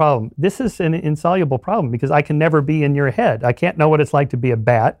on this problem. This is an insoluble problem because I can never be in your head. I can't know what it's like to be a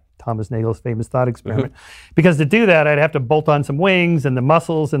bat, Thomas Nagel's famous thought experiment. Because to do that, I'd have to bolt on some wings and the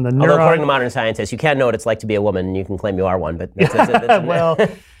muscles and the neurons. Although according to modern scientists, you can't know what it's like to be a woman, and you can claim you are one, but that's well,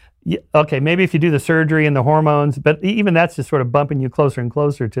 okay, maybe if you do the surgery and the hormones, but even that's just sort of bumping you closer and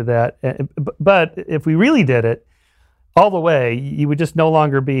closer to that. But if we really did it all the way, you would just no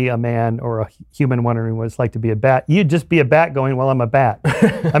longer be a man or a human wondering what it's like to be a bat. You'd just be a bat going, well, I'm a bat.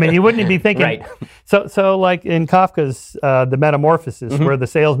 I mean, you wouldn't be thinking. Right. So like in Kafka's The Metamorphosis, where the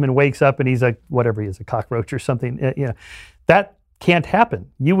salesman wakes up and he's like, whatever he is, a cockroach or something, that can't happen.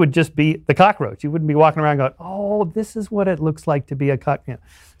 You would just be the cockroach. You wouldn't be walking around going, oh, this is what it looks like to be a cockroach.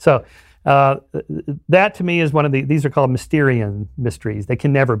 So that to me is one of these are called Mysterian mysteries. They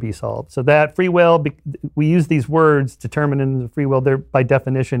can never be solved. So that free will, we use these words, determinant of free will, they're by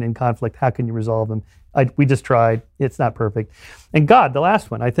definition in conflict. How can you resolve them? We just tried. It's not perfect. And God, the last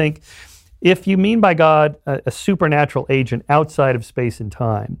one, I think, if you mean by God a supernatural agent outside of space and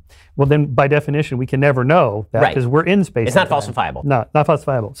time, well then by definition we can never know that because we're in space. It's not falsifiable. No, not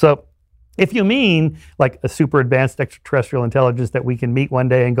falsifiable. So if you mean like a super advanced extraterrestrial intelligence that we can meet one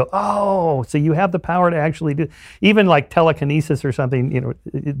day and go, oh, so you have the power to actually do, even like telekinesis or something,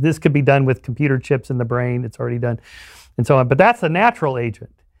 this could be done with computer chips in the brain, it's already done, and so on. But that's a natural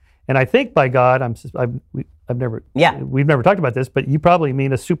agent. And I think by God, we've never talked about this, but you probably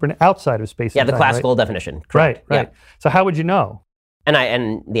mean a super outside of space. Yeah, the classical definition. Correct. Right. Yeah. So how would you know?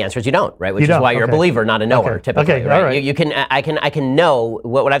 And the answer is you don't, right? Which is why you're a believer, not a knower, typically. Okay, right? all right. I can know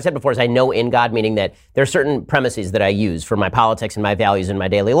what I've said before is I know in God, meaning that there are certain premises that I use for my politics and my values in my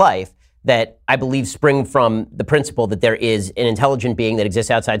daily life that I believe spring from the principle that there is an intelligent being that exists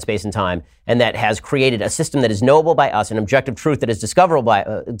outside space and time, and that has created a system that is knowable by us, an objective truth that is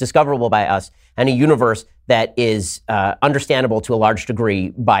discoverable by us, and a universe that is understandable to a large degree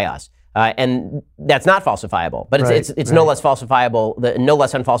by us. And that's not falsifiable, but it's no less falsifiable, no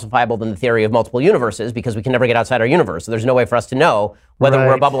less unfalsifiable than the theory of multiple universes, because we can never get outside our universe. So there's no way for us to know whether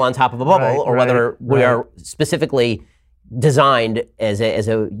we're a bubble on top of a bubble, or whether we are specifically designed as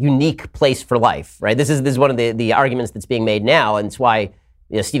a unique place for life. Right? This is one of the arguments that's being made now, and it's why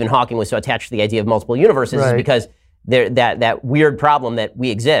Stephen Hawking was so attached to the idea of multiple universes, is because that weird problem that we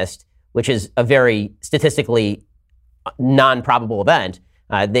exist, which is a very statistically non-probable event.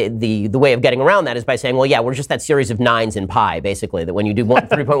 The way of getting around that is by saying, well, yeah, we're just that series of nines in pi, basically, that when you do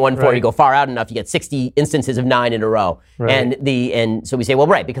 3.14, you go far out enough, you get 60 instances of 9 in a row. And so we say, well,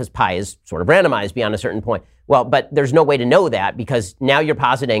 right, because pi is sort of randomized beyond a certain point. Well, but there's no way to know that, because now you're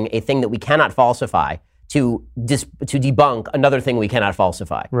positing a thing that we cannot falsify to debunk another thing we cannot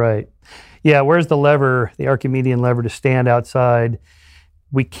falsify. Right. Yeah, where's the lever, the Archimedean lever, to stand outside?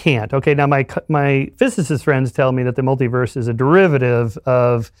 We can't. Okay, now my physicist friends tell me that the multiverse is a derivative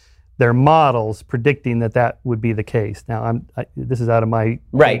of their models predicting that would be the case. Now, this is out of my...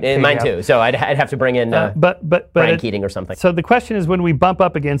 Right, and mine too. So I'd have to bring in Brian Keating or something. So the question is, when we bump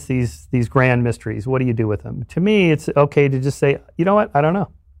up against these grand mysteries, what do you do with them? To me, it's okay to just say, you know what, I don't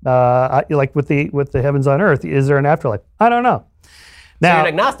know. Like with the heavens on earth, is there an afterlife? I don't know. Now, so you're an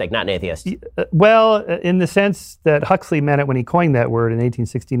agnostic, not an atheist. Well, in the sense that Huxley meant it when he coined that word in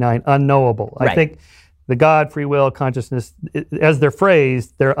 1869, unknowable. I think the God, free will, consciousness, as they're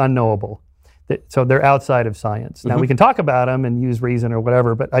phrased, they're unknowable. So they're outside of science. Now, we can talk about them and use reason or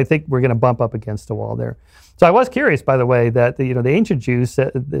whatever, but I think we're going to bump up against a wall there. So I was curious, by the way, that the ancient Jews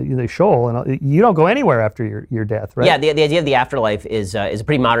said, the Sheol, and you don't go anywhere after your death, right? Yeah, the idea of the afterlife is a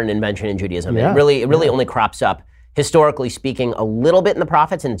pretty modern invention in Judaism. Yeah. It really only crops up, historically speaking, a little bit in the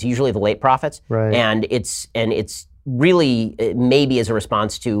prophets, and it's usually the late prophets. Right. And it's really maybe as a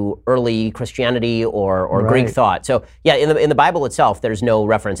response to early Christianity or Greek thought. So yeah, in the Bible itself, there's no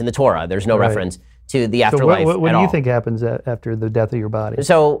reference. In the Torah, there's no reference to the afterlife. So what do you think happens after the death of your body?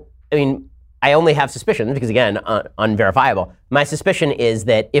 So, I mean, I only have suspicions because, again, unverifiable. My suspicion is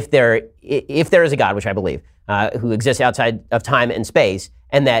that if there is a God, which I believe, who exists outside of time and space,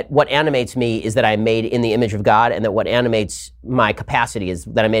 and that what animates me is that I'm made in the image of God, and that what animates my capacity is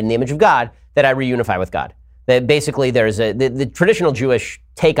that I'm made in the image of God, that I reunify with God. That basically there's the traditional Jewish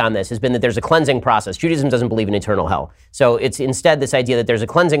take on this has been that there's a cleansing process. Judaism doesn't believe in eternal hell. So it's instead this idea that there's a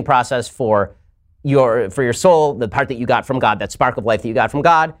cleansing process for your soul, the part that you got from God, that spark of life that you got from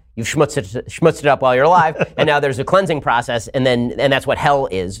God. You've schmutzed it up while you're alive, and now there's a cleansing process, and that's what hell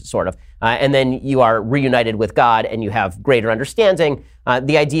is, sort of. And then you are reunited with God, and you have greater understanding.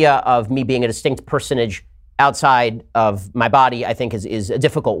 The idea of me being a distinct personage outside of my body, I think, is a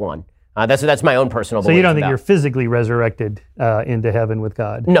difficult one. That's my own personal belief. So you don't think you're physically resurrected into heaven with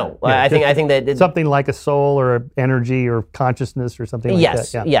God? No, yeah, I think that something like a soul or energy or consciousness or something like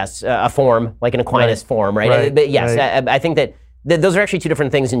that. Yeah. Yes, a form like an Aquinas form, right? But yes, I think that those are actually two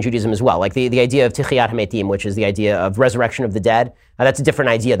different things in Judaism as well. Like the idea of Tichiyat HaMetim, which is the idea of resurrection of the dead. That's a different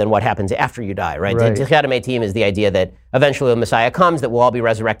idea than what happens after you die, right? Tichiyat HaMetim is the idea that eventually the Messiah comes, that we'll all be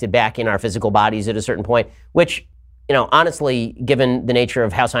resurrected back in our physical bodies at a certain point, which, honestly, given the nature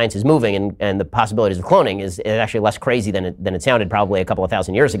of how science is moving and the possibilities of cloning, is actually less crazy than it sounded probably a couple of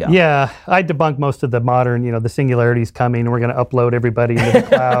thousand years ago. Yeah, I debunk most of the modern, the singularity's coming, and we're going to upload everybody into the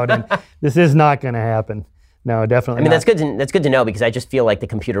cloud, and this is not going to happen. No, definitely. I mean, not. That's good to know, because I just feel like the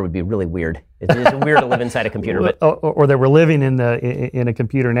computer would be really weird. It's weird to live inside a computer, but or that we're living in a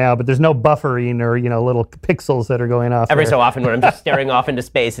computer now, but there's no buffering or little pixels that are going off. Every so often, when I'm just staring off into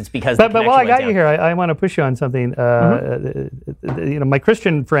space, it's because. But while I got you here, I want to push you on something. My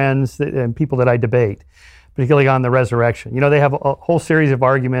Christian friends and people that I debate, particularly on the resurrection, they have a whole series of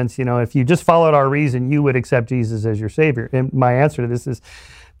arguments. If you just followed our reason, you would accept Jesus as your Savior. And my answer to this is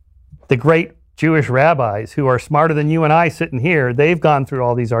the great Jewish rabbis who are smarter than you and I sitting here, they've gone through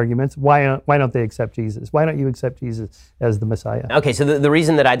all these arguments. Why don't they accept Jesus? Why don't you accept Jesus as the Messiah? Okay, so the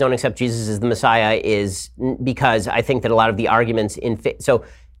reason that I don't accept Jesus as the Messiah is because I think that a lot of the arguments so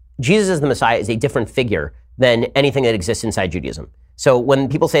Jesus as the Messiah is a different figure than anything that exists inside Judaism. So when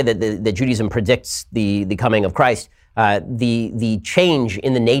people say that Judaism predicts the coming of Christ, the change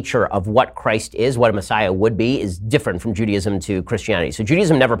in the nature of what Christ is, what a Messiah would be, is different from Judaism to Christianity. So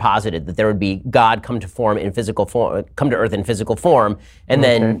Judaism never posited that there would be God come to earth in physical form, and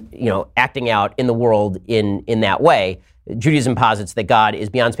then acting out in the world in that way. Judaism posits that God is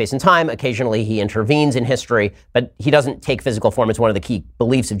beyond space and time. Occasionally he intervenes in history, but he doesn't take physical form. It's one of the key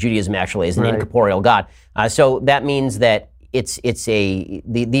beliefs of Judaism, actually, is an incorporeal God. So that means that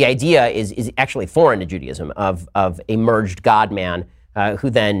the idea is actually foreign to Judaism of a merged God-man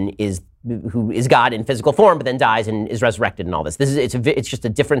who is God in physical form, but then dies and is resurrected and all this. It's just a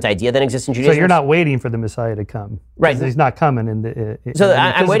different idea than exists in Judaism. So you're not waiting for the Messiah to come, right? He's not coming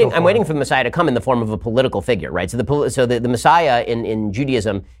I'm waiting for the Messiah to come in the form of a political figure, right? So the Messiah in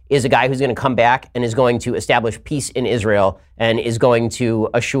Judaism is a guy who's going to come back and is going to establish peace in Israel and is going to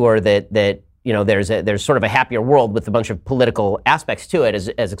assure that there's sort of a happier world with a bunch of political aspects to it,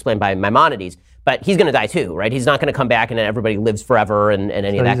 as explained by Maimonides. But he's going to die too, right? He's not going to come back and everybody lives forever and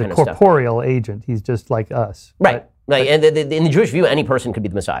any of that kind of stuff. He's a corporeal agent. He's just like us. Right. And in the Jewish view, any person could be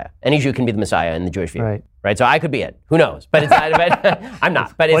the Messiah. Any Jew can be the Messiah in the Jewish view. Right. So I could be it. Who knows? But it's not. I'm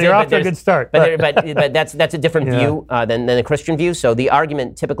not. But you're off to a good start. But that's a different view than the Christian view. So the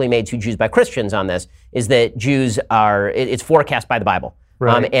argument typically made to Jews by Christians on this is that Jews it's forecast by the Bible.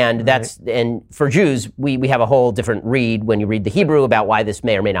 And for Jews, we have a whole different read when you read the Hebrew about why this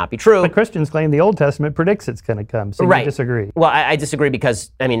may or may not be true. But Christians claim the Old Testament predicts it's going to come, so you disagree. Well, I disagree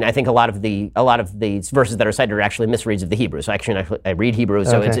because I think a lot of the verses that are cited are actually misreads of the Hebrew. So I read Hebrew,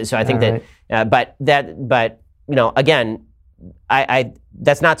 so I think again,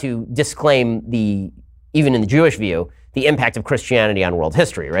 that's not to disclaim even in the Jewish view, the impact of Christianity on world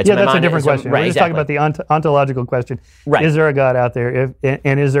history, right? Yeah, that's a different question. We're just talking about the ontological question. Right. Is there a God out there?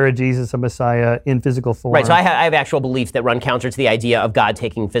 And is there a Jesus, a Messiah, in physical form? Right, so I have actual beliefs that run counter to the idea of God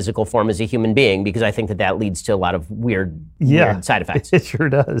taking physical form as a human being, because I think that leads to a lot of weird side effects. It sure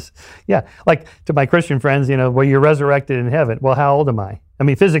does. Yeah, like to my Christian friends, well, you're resurrected in heaven. Well, how old am I?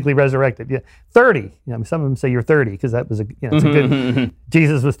 Physically resurrected. Yeah, 30. Some of them say you're 30 because that was it's a good.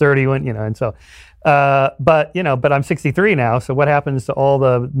 Jesus was 30 when and so. But I'm 63 now. So what happens to all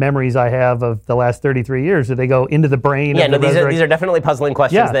the memories I have of the last 33 years? Do they go into the brain? Yeah, these are definitely puzzling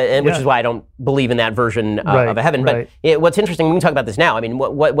questions, which is why I don't believe in that version of a heaven. But what's interesting, we can talk about this now.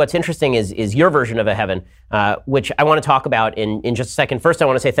 What's interesting is your version of a heaven, which I want to talk about in just a second. First, I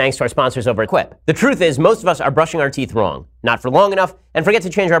want to say thanks to our sponsors over at Quip. The truth is, most of us are brushing our teeth wrong, not for long enough, and forget to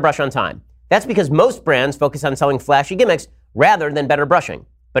change our brush on time. That's because most brands focus on selling flashy gimmicks rather than better brushing,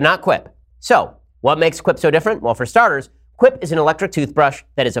 but not Quip. So, what makes Quip so different? Well, for starters, Quip is an electric toothbrush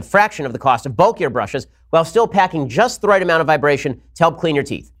that is a fraction of the cost of bulkier brushes while still packing just the right amount of vibration to help clean your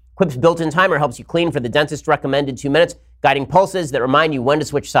teeth. Quip's built-in timer helps you clean for the dentist recommended 2 minutes, guiding pulses that remind you when to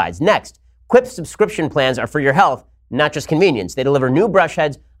switch sides. Next, Quip's subscription plans are for your health, not just convenience. They deliver new brush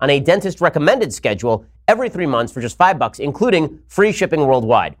heads on a dentist recommended schedule every 3 months for just $5, including free shipping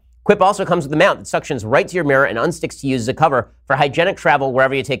worldwide. Quip also comes with a mount that suctions right to your mirror and unsticks to use as a cover for hygienic travel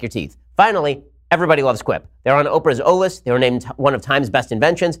wherever you take your teeth. Finally, everybody loves Quip. They're on Oprah's O list. They were named one of Time's best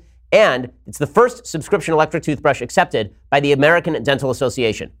inventions. And it's the first subscription electric toothbrush accepted by the American Dental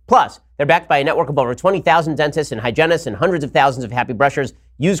Association. Plus, they're backed by a network of over 20,000 dentists and hygienists and hundreds of thousands of happy brushers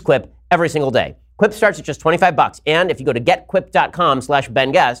use Quip every single day. Quip starts at just $25. And if you go to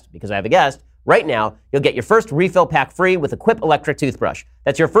getquip.com/BenGuest, because I have a guest, right now, you'll get your first refill pack free with a Quip electric toothbrush.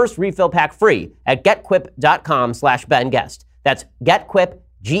 That's your first refill pack free at getquip.com/BenGuest. That's getquip,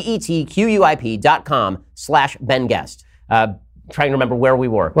 getquip.com/BenGuest. Trying to remember where we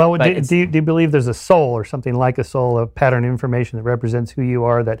were. Well, do you believe there's a soul or something like a soul, a pattern of information that represents who you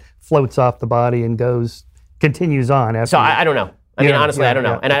are that floats off the body and continues on? After I don't know. Honestly, I don't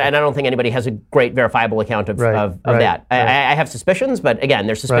know. And I don't think anybody has a great verifiable account of that. I have suspicions, but again,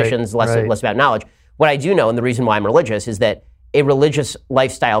 they're suspicions, less about knowledge. What I do know, and the reason why I'm religious, is that a religious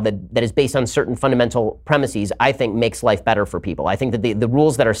lifestyle that is based on certain fundamental premises, I think makes life better for people. I think that the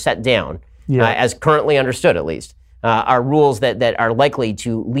rules that are set down, as currently understood at least, are rules that are likely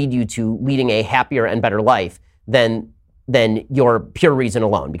to lead you to leading a happier and better life than your pure reason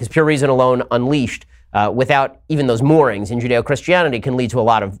alone. Because pure reason alone unleashed without even those moorings in Judeo-Christianity can lead to a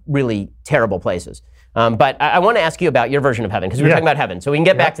lot of really terrible places. But I want to ask you about your version of heaven, because we were talking about heaven. So we can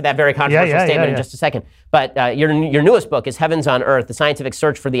get back to that very controversial statement in just a second. But your newest book is Heavens on Earth, The Scientific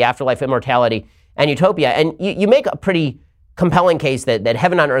Search for the Afterlife, Immortality, and Utopia. And you make a pretty compelling case that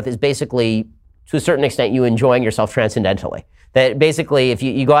heaven on earth is basically, to a certain extent, you enjoying yourself transcendentally. That basically, if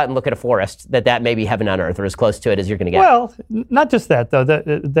you go out and look at a forest, that may be heaven on earth, or as close to it as you're going to get. Well, not just that, though.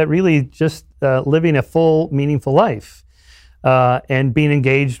 That really just living a full, meaningful life. and being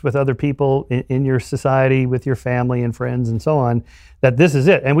engaged with other people in your society, with your family and friends and so on, that this is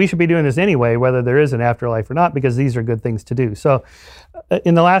it. And we should be doing this anyway, whether there is an afterlife or not, because these are good things to do. So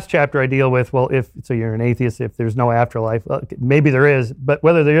in the last chapter, I deal with, well, so you're an atheist, if there's no afterlife, maybe there is, but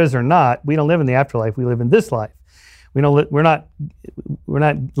whether there is or not, we don't live in the afterlife, we live in this life. We're not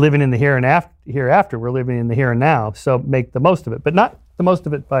living in the hereafter, we're living in the here and now, so make the most of it, but not the most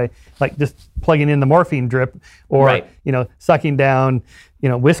of it by like just plugging in the morphine drip or right. Sucking down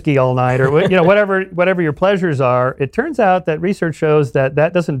whiskey all night or whatever your pleasures are. It turns out that research shows that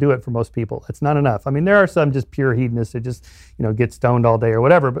doesn't do it for most people. It's not enough. I mean, there are some just pure hedonists that just get stoned all day or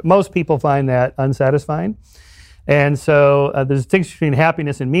whatever, but most people find that unsatisfying. And so there's a distinction between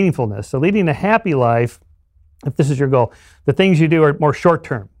happiness and meaningfulness. So leading a happy life, if this is your goal, the things you do are more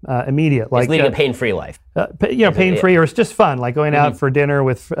short-term, immediate. Like leading a pain-free life. Pain-free, or it's just fun, like going out for dinner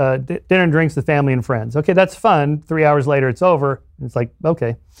with dinner and drinks with family and friends. Okay, that's fun. 3 hours later, it's over. It's like,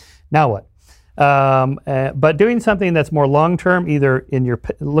 okay, now what? But doing something that's more long-term, either in your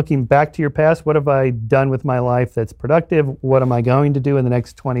looking back to your past, what have I done with my life that's productive? What am I going to do in the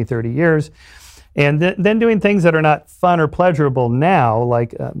next 20, 30 years? And then doing things that are not fun or pleasurable now,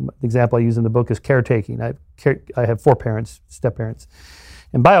 like the example I use in the book is caretaking. I have 4 parents, step-parents,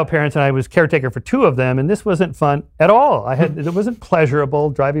 and bio-parents, and I was caretaker for 2 of them, and this wasn't fun at all. It wasn't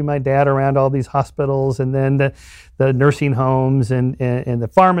pleasurable, driving my dad around all these hospitals and then the nursing homes and the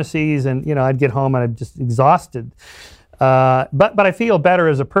pharmacies, and I'd get home and I'm just exhausted. But I feel better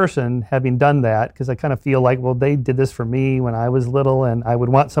as a person having done that, because I kind of feel like, well, they did this for me when I was little, and I would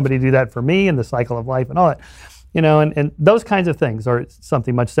want somebody to do that for me, and the cycle of life and all that, and those kinds of things, or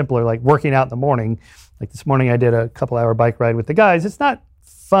something much simpler like working out in the morning. Like this morning I did a couple-hour bike ride with the guys. It's not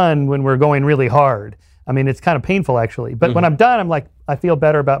fun when we're going really hard. I mean, it's kind of painful actually, but when I'm done, I'm like, I feel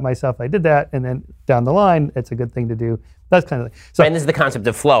better about myself. I did that, and then down the line, it's a good thing to do. That's kind of so. And this is the concept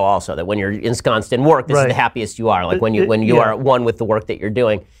of flow, also. That when you're ensconced in work, this is the happiest you are. Like when you are at one with the work that you're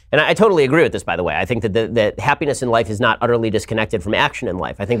doing. And I totally agree with this, by the way. I think that that happiness in life is not utterly disconnected from action in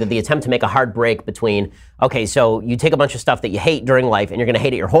life. I think that the attempt to make a hard break between, okay, so you take a bunch of stuff that you hate during life, and you're going to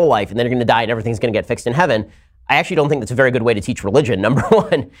hate it your whole life, and then you're going to die, and everything's going to get fixed in heaven. I actually don't think that's a very good way to teach religion, number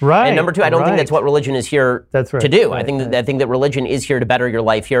one. Right. And number two, I don't think that's what religion is here to do. Right, I think that religion is here to better your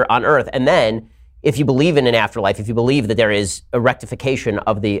life here on earth. And then, if you believe in an afterlife, if you believe that there is a rectification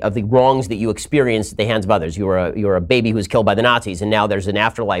of the wrongs that you experienced at the hands of others, you were a baby who was killed by the Nazis, and now there's an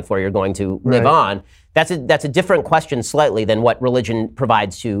afterlife where you're going to live on. That's a different question slightly than what religion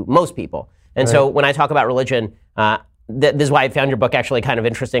provides to most people. And so when I talk about religion, this is why I found your book actually kind of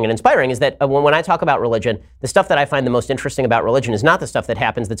interesting and inspiring, is that when I talk about religion, the stuff that I find the most interesting about religion is not the stuff that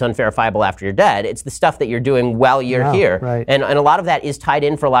happens that's unverifiable after you're dead. It's the stuff that you're doing while you're here. Right. And a lot of that is tied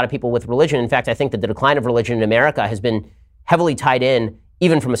in for a lot of people with religion. In fact, I think that the decline of religion in America has been heavily tied in,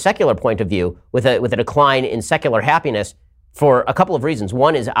 even from a secular point of view, with a decline in secular happiness for a couple of reasons.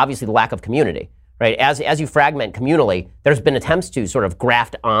 One is obviously the lack of community. Right? As you fragment communally, there's been attempts to sort of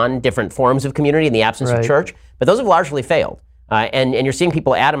graft on different forms of community in the absence of church, but those have largely failed. And you're seeing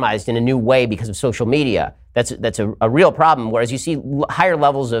people atomized in a new way because of social media. That's a real problem, whereas you see higher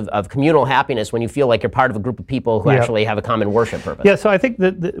levels of communal happiness when you feel like you're part of a group of people who actually have a common worship purpose. Yeah, so I think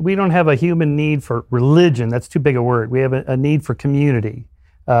that we don't have a human need for religion. That's too big a word. We have a need for community,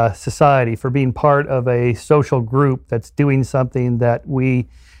 society, for being part of a social group that's doing something that we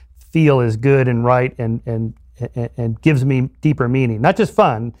feel is good and right and gives me deeper meaning. Not just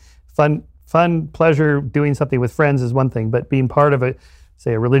fun, pleasure, doing something with friends is one thing, but being part of a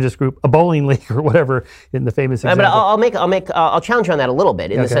religious group, a bowling league or whatever in the famous example. But I'll challenge you on that a little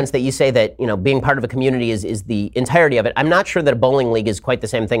bit in the sense that you say that being part of a community is the entirety of it. I'm not sure that a bowling league is quite the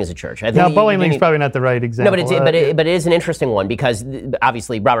same thing as a church. I think bowling league is probably not the right example. No, but it is an interesting one, because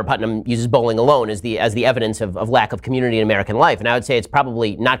obviously Robert Putnam uses bowling alone as the evidence of lack of community in American life, and I would say it's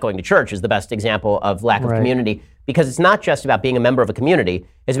probably not going to church is the best example of lack of community. Because it's not just about being a member of a community.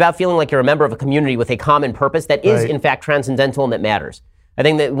 It's about feeling like you're a member of a community with a common purpose that is, in fact, transcendental and that matters. I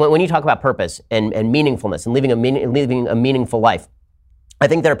think that when you talk about purpose and meaningfulness and living a meaningful life, I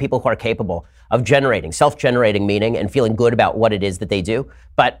think there are people who are capable of self-generating meaning and feeling good about what it is that they do.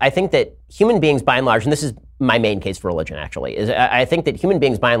 But I think that human beings, by and large, and this is my main case for religion, actually, is I think that human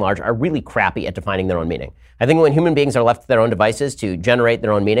beings, by and large, are really crappy at defining their own meaning. I think when human beings are left to their own devices to generate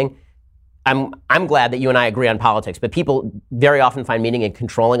their own meaning, I'm glad that you and I agree on politics, but people very often find meaning in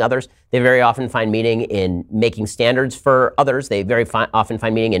controlling others. They very often find meaning in making standards for others. They very often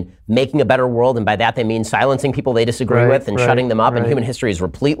find meaning in making a better world, and by that they mean silencing people they disagree with and shutting them up. And human history is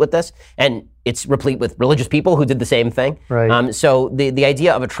replete with this, and it's replete with religious people who did the same thing. So the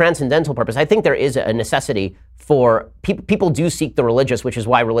idea of a transcendental purpose, I think there is a necessity for people do seek the religious, which is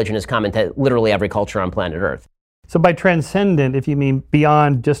why religion is common to literally every culture on planet Earth. So by transcendent, if you mean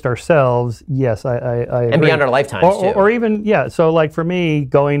beyond just ourselves, yes, I agree. And beyond our lifetimes, too. Or even, yeah, so like for me,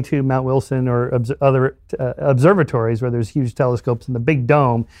 going to Mount Wilson or other observatories where there's huge telescopes in the big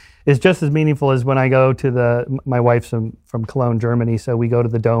dome is just as meaningful as when I go to my wife's from Cologne, Germany, so we go to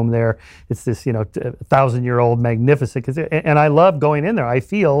the dome there. It's this, 1,000-year-old magnificent, and I love going in there. I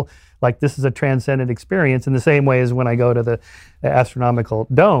feel like this is a transcendent experience in the same way as when I go to the astronomical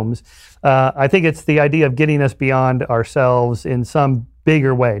domes. I think it's the idea of getting us beyond ourselves in some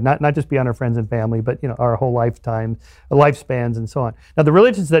bigger way, not just beyond our friends and family, but our whole lifetime, lifespans and so on. Now the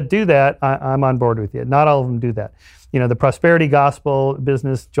religions that do that, I'm on board with you. Not all of them do that. The prosperity gospel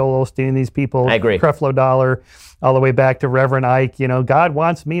business, Joel Osteen, these people, I agree. Creflo Dollar, all the way back to Reverend Ike, God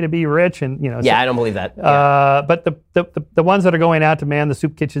wants me to be rich, and Yeah, I don't believe that. Yeah. But the ones that are going out to man the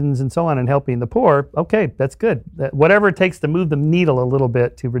soup kitchens and so on and helping the poor, okay, that's good. Whatever it takes to move the needle a little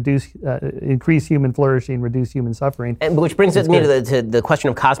bit to increase human flourishing, reduce human suffering. And which brings me to the question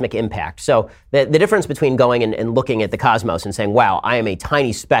of cosmic impact. So the difference between going and looking at the cosmos and saying, wow, I am a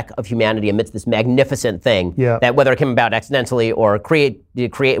tiny speck of humanity amidst this magnificent thing, that whether it came about accidentally or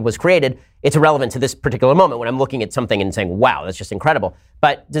was created, it's irrelevant to this particular moment when I'm looking at something and saying, wow, that's just incredible.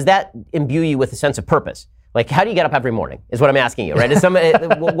 But does that imbue you with a sense of purpose? Like, how do you get up every morning is what I'm asking you, right?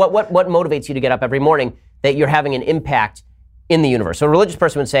 What motivates you to get up every morning that you're having an impact in the universe? So a religious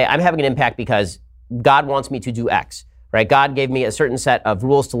person would say, I'm having an impact because God wants me to do X, right? God gave me a certain set of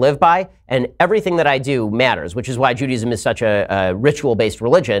rules to live by, and everything that I do matters, which is why Judaism is such a ritual-based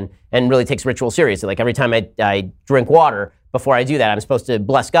religion and really takes ritual seriously. Like every time I drink water, before I do that, I'm supposed to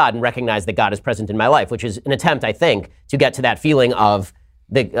bless God and recognize that God is present in my life, which is an attempt, I think, to get to that feeling of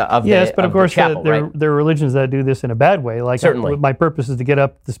but of course, chapel, there are religions that do this in a bad way. Like, certainly, my purpose is to get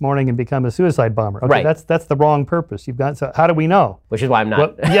up this morning and become a suicide bomber. Okay, right. That's the wrong purpose. So how do we know? Which is why I'm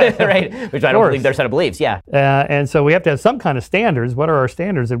not. Right. Which I don't believe their set of beliefs. Yeah. And so we have to have some kind of standards. What are our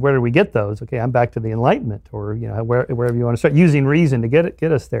standards, and where do we get those? Okay, I'm back to the Enlightenment, or wherever you want to start using reason to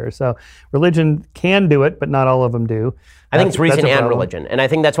get us there. So religion can do it, but not all of them do. I think it's reason and religion. And I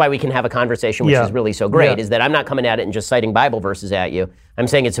think that's why we can have a conversation, which is really so great, is that I'm not coming at it and just citing Bible verses at you. I'm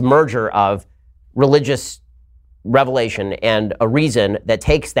saying it's a merger of religious revelation and a reason that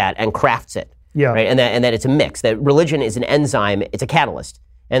takes that and crafts it. Yeah. Right? And that it's a mix. That religion is an enzyme, it's a catalyst.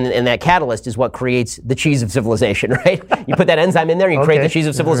 And that catalyst is what creates the cheese of civilization, right? You put that enzyme in there, you create the cheese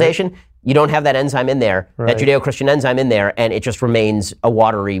of civilization. Right. You don't have that enzyme in there, that Judeo-Christian enzyme in there, and it just remains a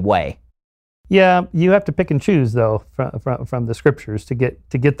watery way. Yeah, you have to pick and choose, though, from the scriptures to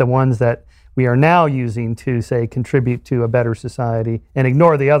get the ones that we are now using to, say, contribute to a better society, and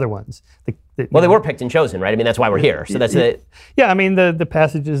ignore the other ones. They were picked and chosen, right? I mean, that's why we're here. So that's it. Yeah, I mean, the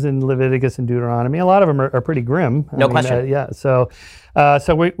passages in Leviticus and Deuteronomy, a lot of them are pretty grim. No question. So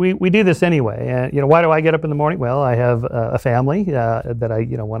we do this anyway. And why do I get up in the morning? Well, I have a family that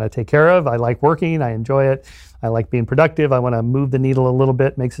I want to take care of. I like working. I enjoy it. I like being productive. I want to move the needle a little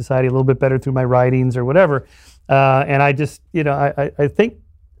bit, make society a little bit better through my writings or whatever. And I just, I think,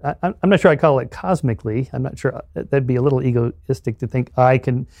 I'm not sure I call it cosmically. I'm not sure. That'd be a little egoistic to think I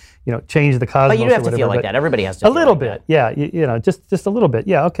can, change the cosmos. But you do have to feel like that. Everybody has to feel a little like bit. That. Yeah, just a little bit.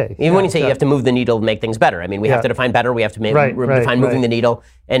 Yeah, okay. Even when you say you have to move the needle to make things better. I mean, we have to define better. We have to define moving the needle.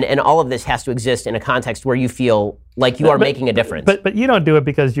 And all of this has to exist in a context where you feel like you are making a difference. But you don't do it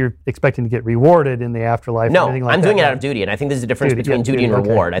because you're expecting to get rewarded in the afterlife. No, or anything like I'm doing it out of duty. And I think there's a difference between duty and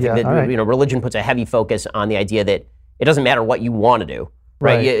reward. I think that religion puts a heavy focus on the idea that it doesn't matter what you want to do.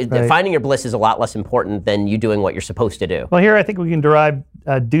 Right. Finding your bliss is a lot less important than you doing what you're supposed to do. Well, here I think we can derive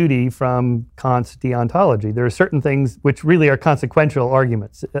duty from Kant's deontology. There are certain things which really are consequential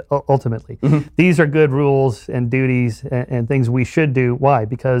arguments, ultimately. Mm-hmm. These are good rules and duties and things we should do. Why?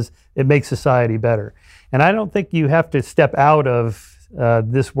 Because it makes society better. And I don't think you have to step out of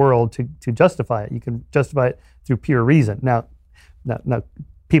this world to justify it. You can justify it through pure reason. Now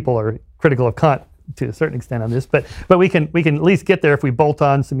people are critical of Kant to a certain extent on this, but we can at least get there if we bolt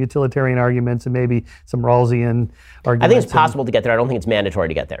on some utilitarian arguments and maybe some Rawlsian arguments. I think it's possible to get there. I don't think it's mandatory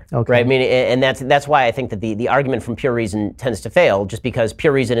to get there. Okay. Right? I mean, and that's why I think that the argument from pure reason tends to fail, just because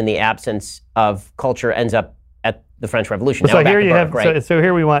pure reason in the absence of culture ends up at the French Revolution. So here you have. So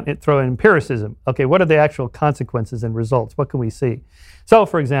here we want to throw in empiricism. Okay, what are the actual consequences and results? What can we see? So,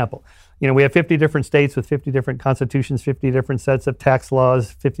 for example, we have 50 different states with 50 different constitutions, 50 different sets of tax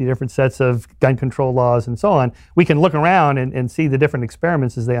laws, 50 different sets of gun control laws, and so on. We can look around and see the different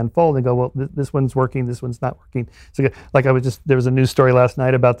experiments as they unfold and go, well, this one's working, this one's not working. So like there was a news story last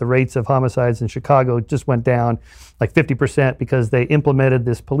night about the rates of homicides in Chicago just went down like 50% because they implemented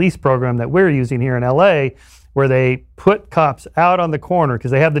this police program that we're using here in LA, where they put cops out on the corner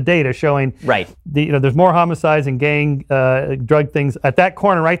because they have the data showing there's more homicides and gang drug things at that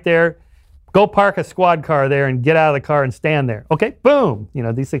corner right there. Go park a squad car there and get out of the car and stand there. Okay, boom.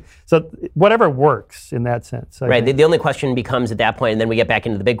 These things. So whatever works in that sense. Right. The only question becomes at that point, and then we get back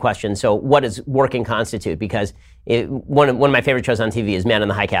into the big question. So what does working constitute? Because one of my favorite shows on TV is Man in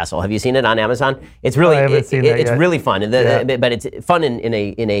the High Castle. Have you seen it on Amazon? It's really I haven't seen that it's yet. really fun. But it's fun in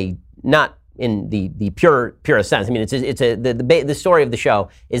a not in the purest sense. I mean, the story of the show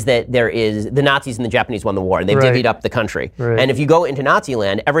is that there is the Nazis and the Japanese won the war, and they've divvied up the country. Right. And if you go into Nazi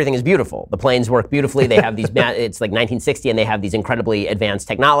land, everything is beautiful. The planes work beautifully. They have these. It's like 1960, and they have these incredibly advanced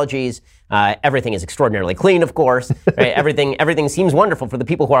technologies. Everything is extraordinarily clean, of course. Right? Everything seems wonderful for the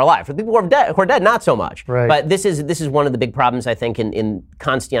people who are alive. For the people who are dead, not so much. Right. But this is one of the big problems, I think, in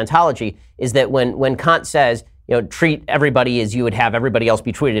Kant's deontology, is that when Kant says, treat everybody as you would have everybody else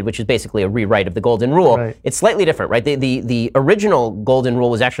be treated, which is basically a rewrite of the Golden Rule. Right. It's slightly different, right? The original Golden Rule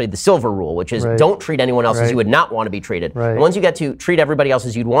was actually the Silver Rule, which is don't treat anyone else as you would not want to be treated. Right. And once you get to treat everybody else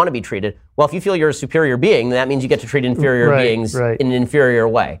as you'd want to be treated, well, if you feel you're a superior being, then that means you get to treat inferior beings in an inferior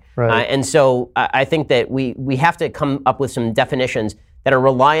way. Right. And so I think that we have to come up with some definitions that are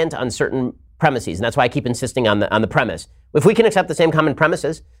reliant on certain premises, and that's why I keep insisting on the premise. If we can accept the same common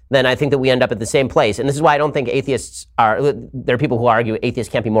premises, then I think that we end up at the same place. And this is why I don't think atheists there are people who argue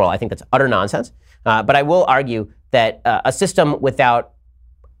atheists can't be moral. I think that's utter nonsense. But I will argue that a system without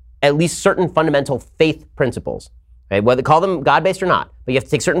at least certain fundamental faith principles, right, whether call them God-based or not, but you have to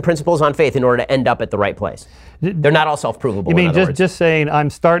take certain principles on faith in order to end up at the right place. They're not all self-provable. You mean just saying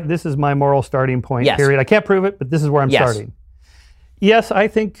this is my moral starting point, period. I can't prove it, but this is where I'm starting. Yes, I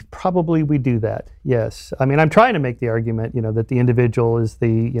think probably we do that. Yes. I mean, I'm trying to make the argument, that the individual is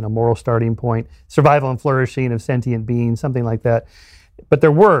the, moral starting point, survival and flourishing of sentient beings, something like that. But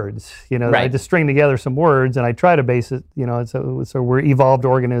they're words, I just string together some words and I try to base it, so we're evolved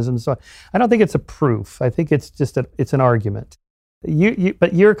organisms. So I don't think it's a proof. I think it's just it's an argument.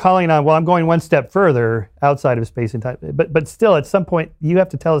 But you're calling on, well, I'm going one step further outside of space and time. But still, at some point, you have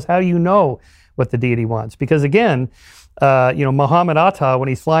to tell us how you know what the deity wants. Because again, Muhammad Atta, when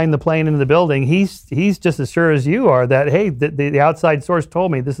he's flying the plane into the building, he's just as sure as you are that, hey, the outside source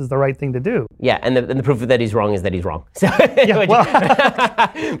told me this is the right thing to do. Yeah, and the proof that he's wrong is that he's wrong. So,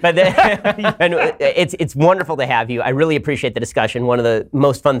 but it's wonderful to have you. I really appreciate the discussion. One of the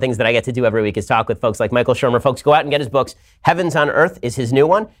most fun things that I get to do every week is talk with folks like Michael Shermer. Folks, go out and get his books. Heavens on Earth is his new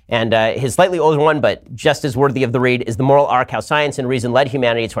one, and his slightly older one, but just as worthy of the read, is The Moral Arc: How Science and Reason Led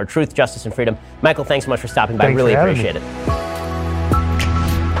Humanity to Our Truth, Justice, and Freedom. Michael, thanks so much for stopping by. I really appreciate it.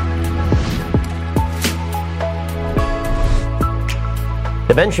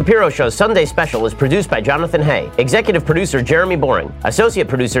 The Ben Shapiro Show's Sunday Special is produced by Jonathan Hay, executive producer Jeremy Boring, associate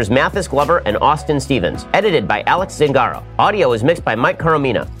producers Mathis Glover and Austin Stevens, edited by Alex Zingaro. Audio is mixed by Mike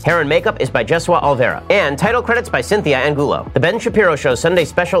Coromina. Hair and makeup is by Jesua Alvera, and title credits by Cynthia Angulo. The Ben Shapiro Show's Sunday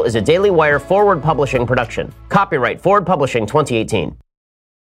Special is a Daily Wire Forward Publishing production. Copyright Forward Publishing 2018.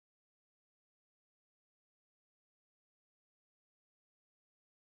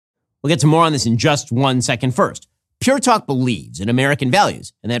 We'll get to more on this in just 1 second. First, Pure Talk believes in American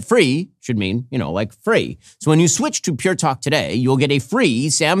values, and that free should mean, like free. So when you switch to Pure Talk today, you'll get a free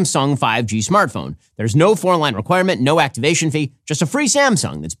Samsung 5G smartphone. There's no foreign line requirement, no activation fee, just a free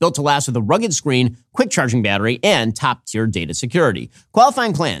Samsung that's built to last with a rugged screen, quick charging battery, and top-tier data security.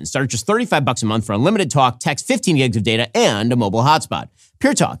 Qualifying plans start at just $35 a month for unlimited talk, text, 15 gigs of data, and a mobile hotspot.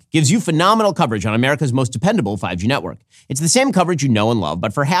 Pure Talk gives you phenomenal coverage on America's most dependable 5G network. It's the same coverage you know and love,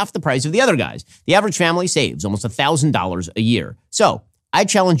 but for half the price of the other guys. The average family saves almost $1,000 a year. So I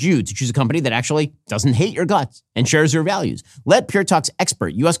challenge you to choose a company that actually doesn't hate your guts and shares your values. Let Pure Talk's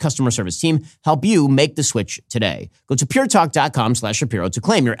expert U.S. customer service team help you make the switch today. Go to puretalk.com/Shapiro to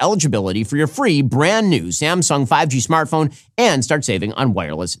claim your eligibility for your free brand new Samsung 5G smartphone and start saving on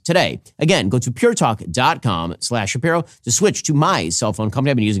wireless today. Again, go to puretalk.com/Shapiro to switch to my cell phone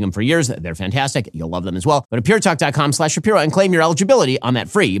company. I've been using them for years. They're fantastic. You'll love them as well. Go to puretalk.com/Shapiro and claim your eligibility on that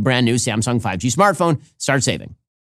free brand new Samsung 5G smartphone. Start saving.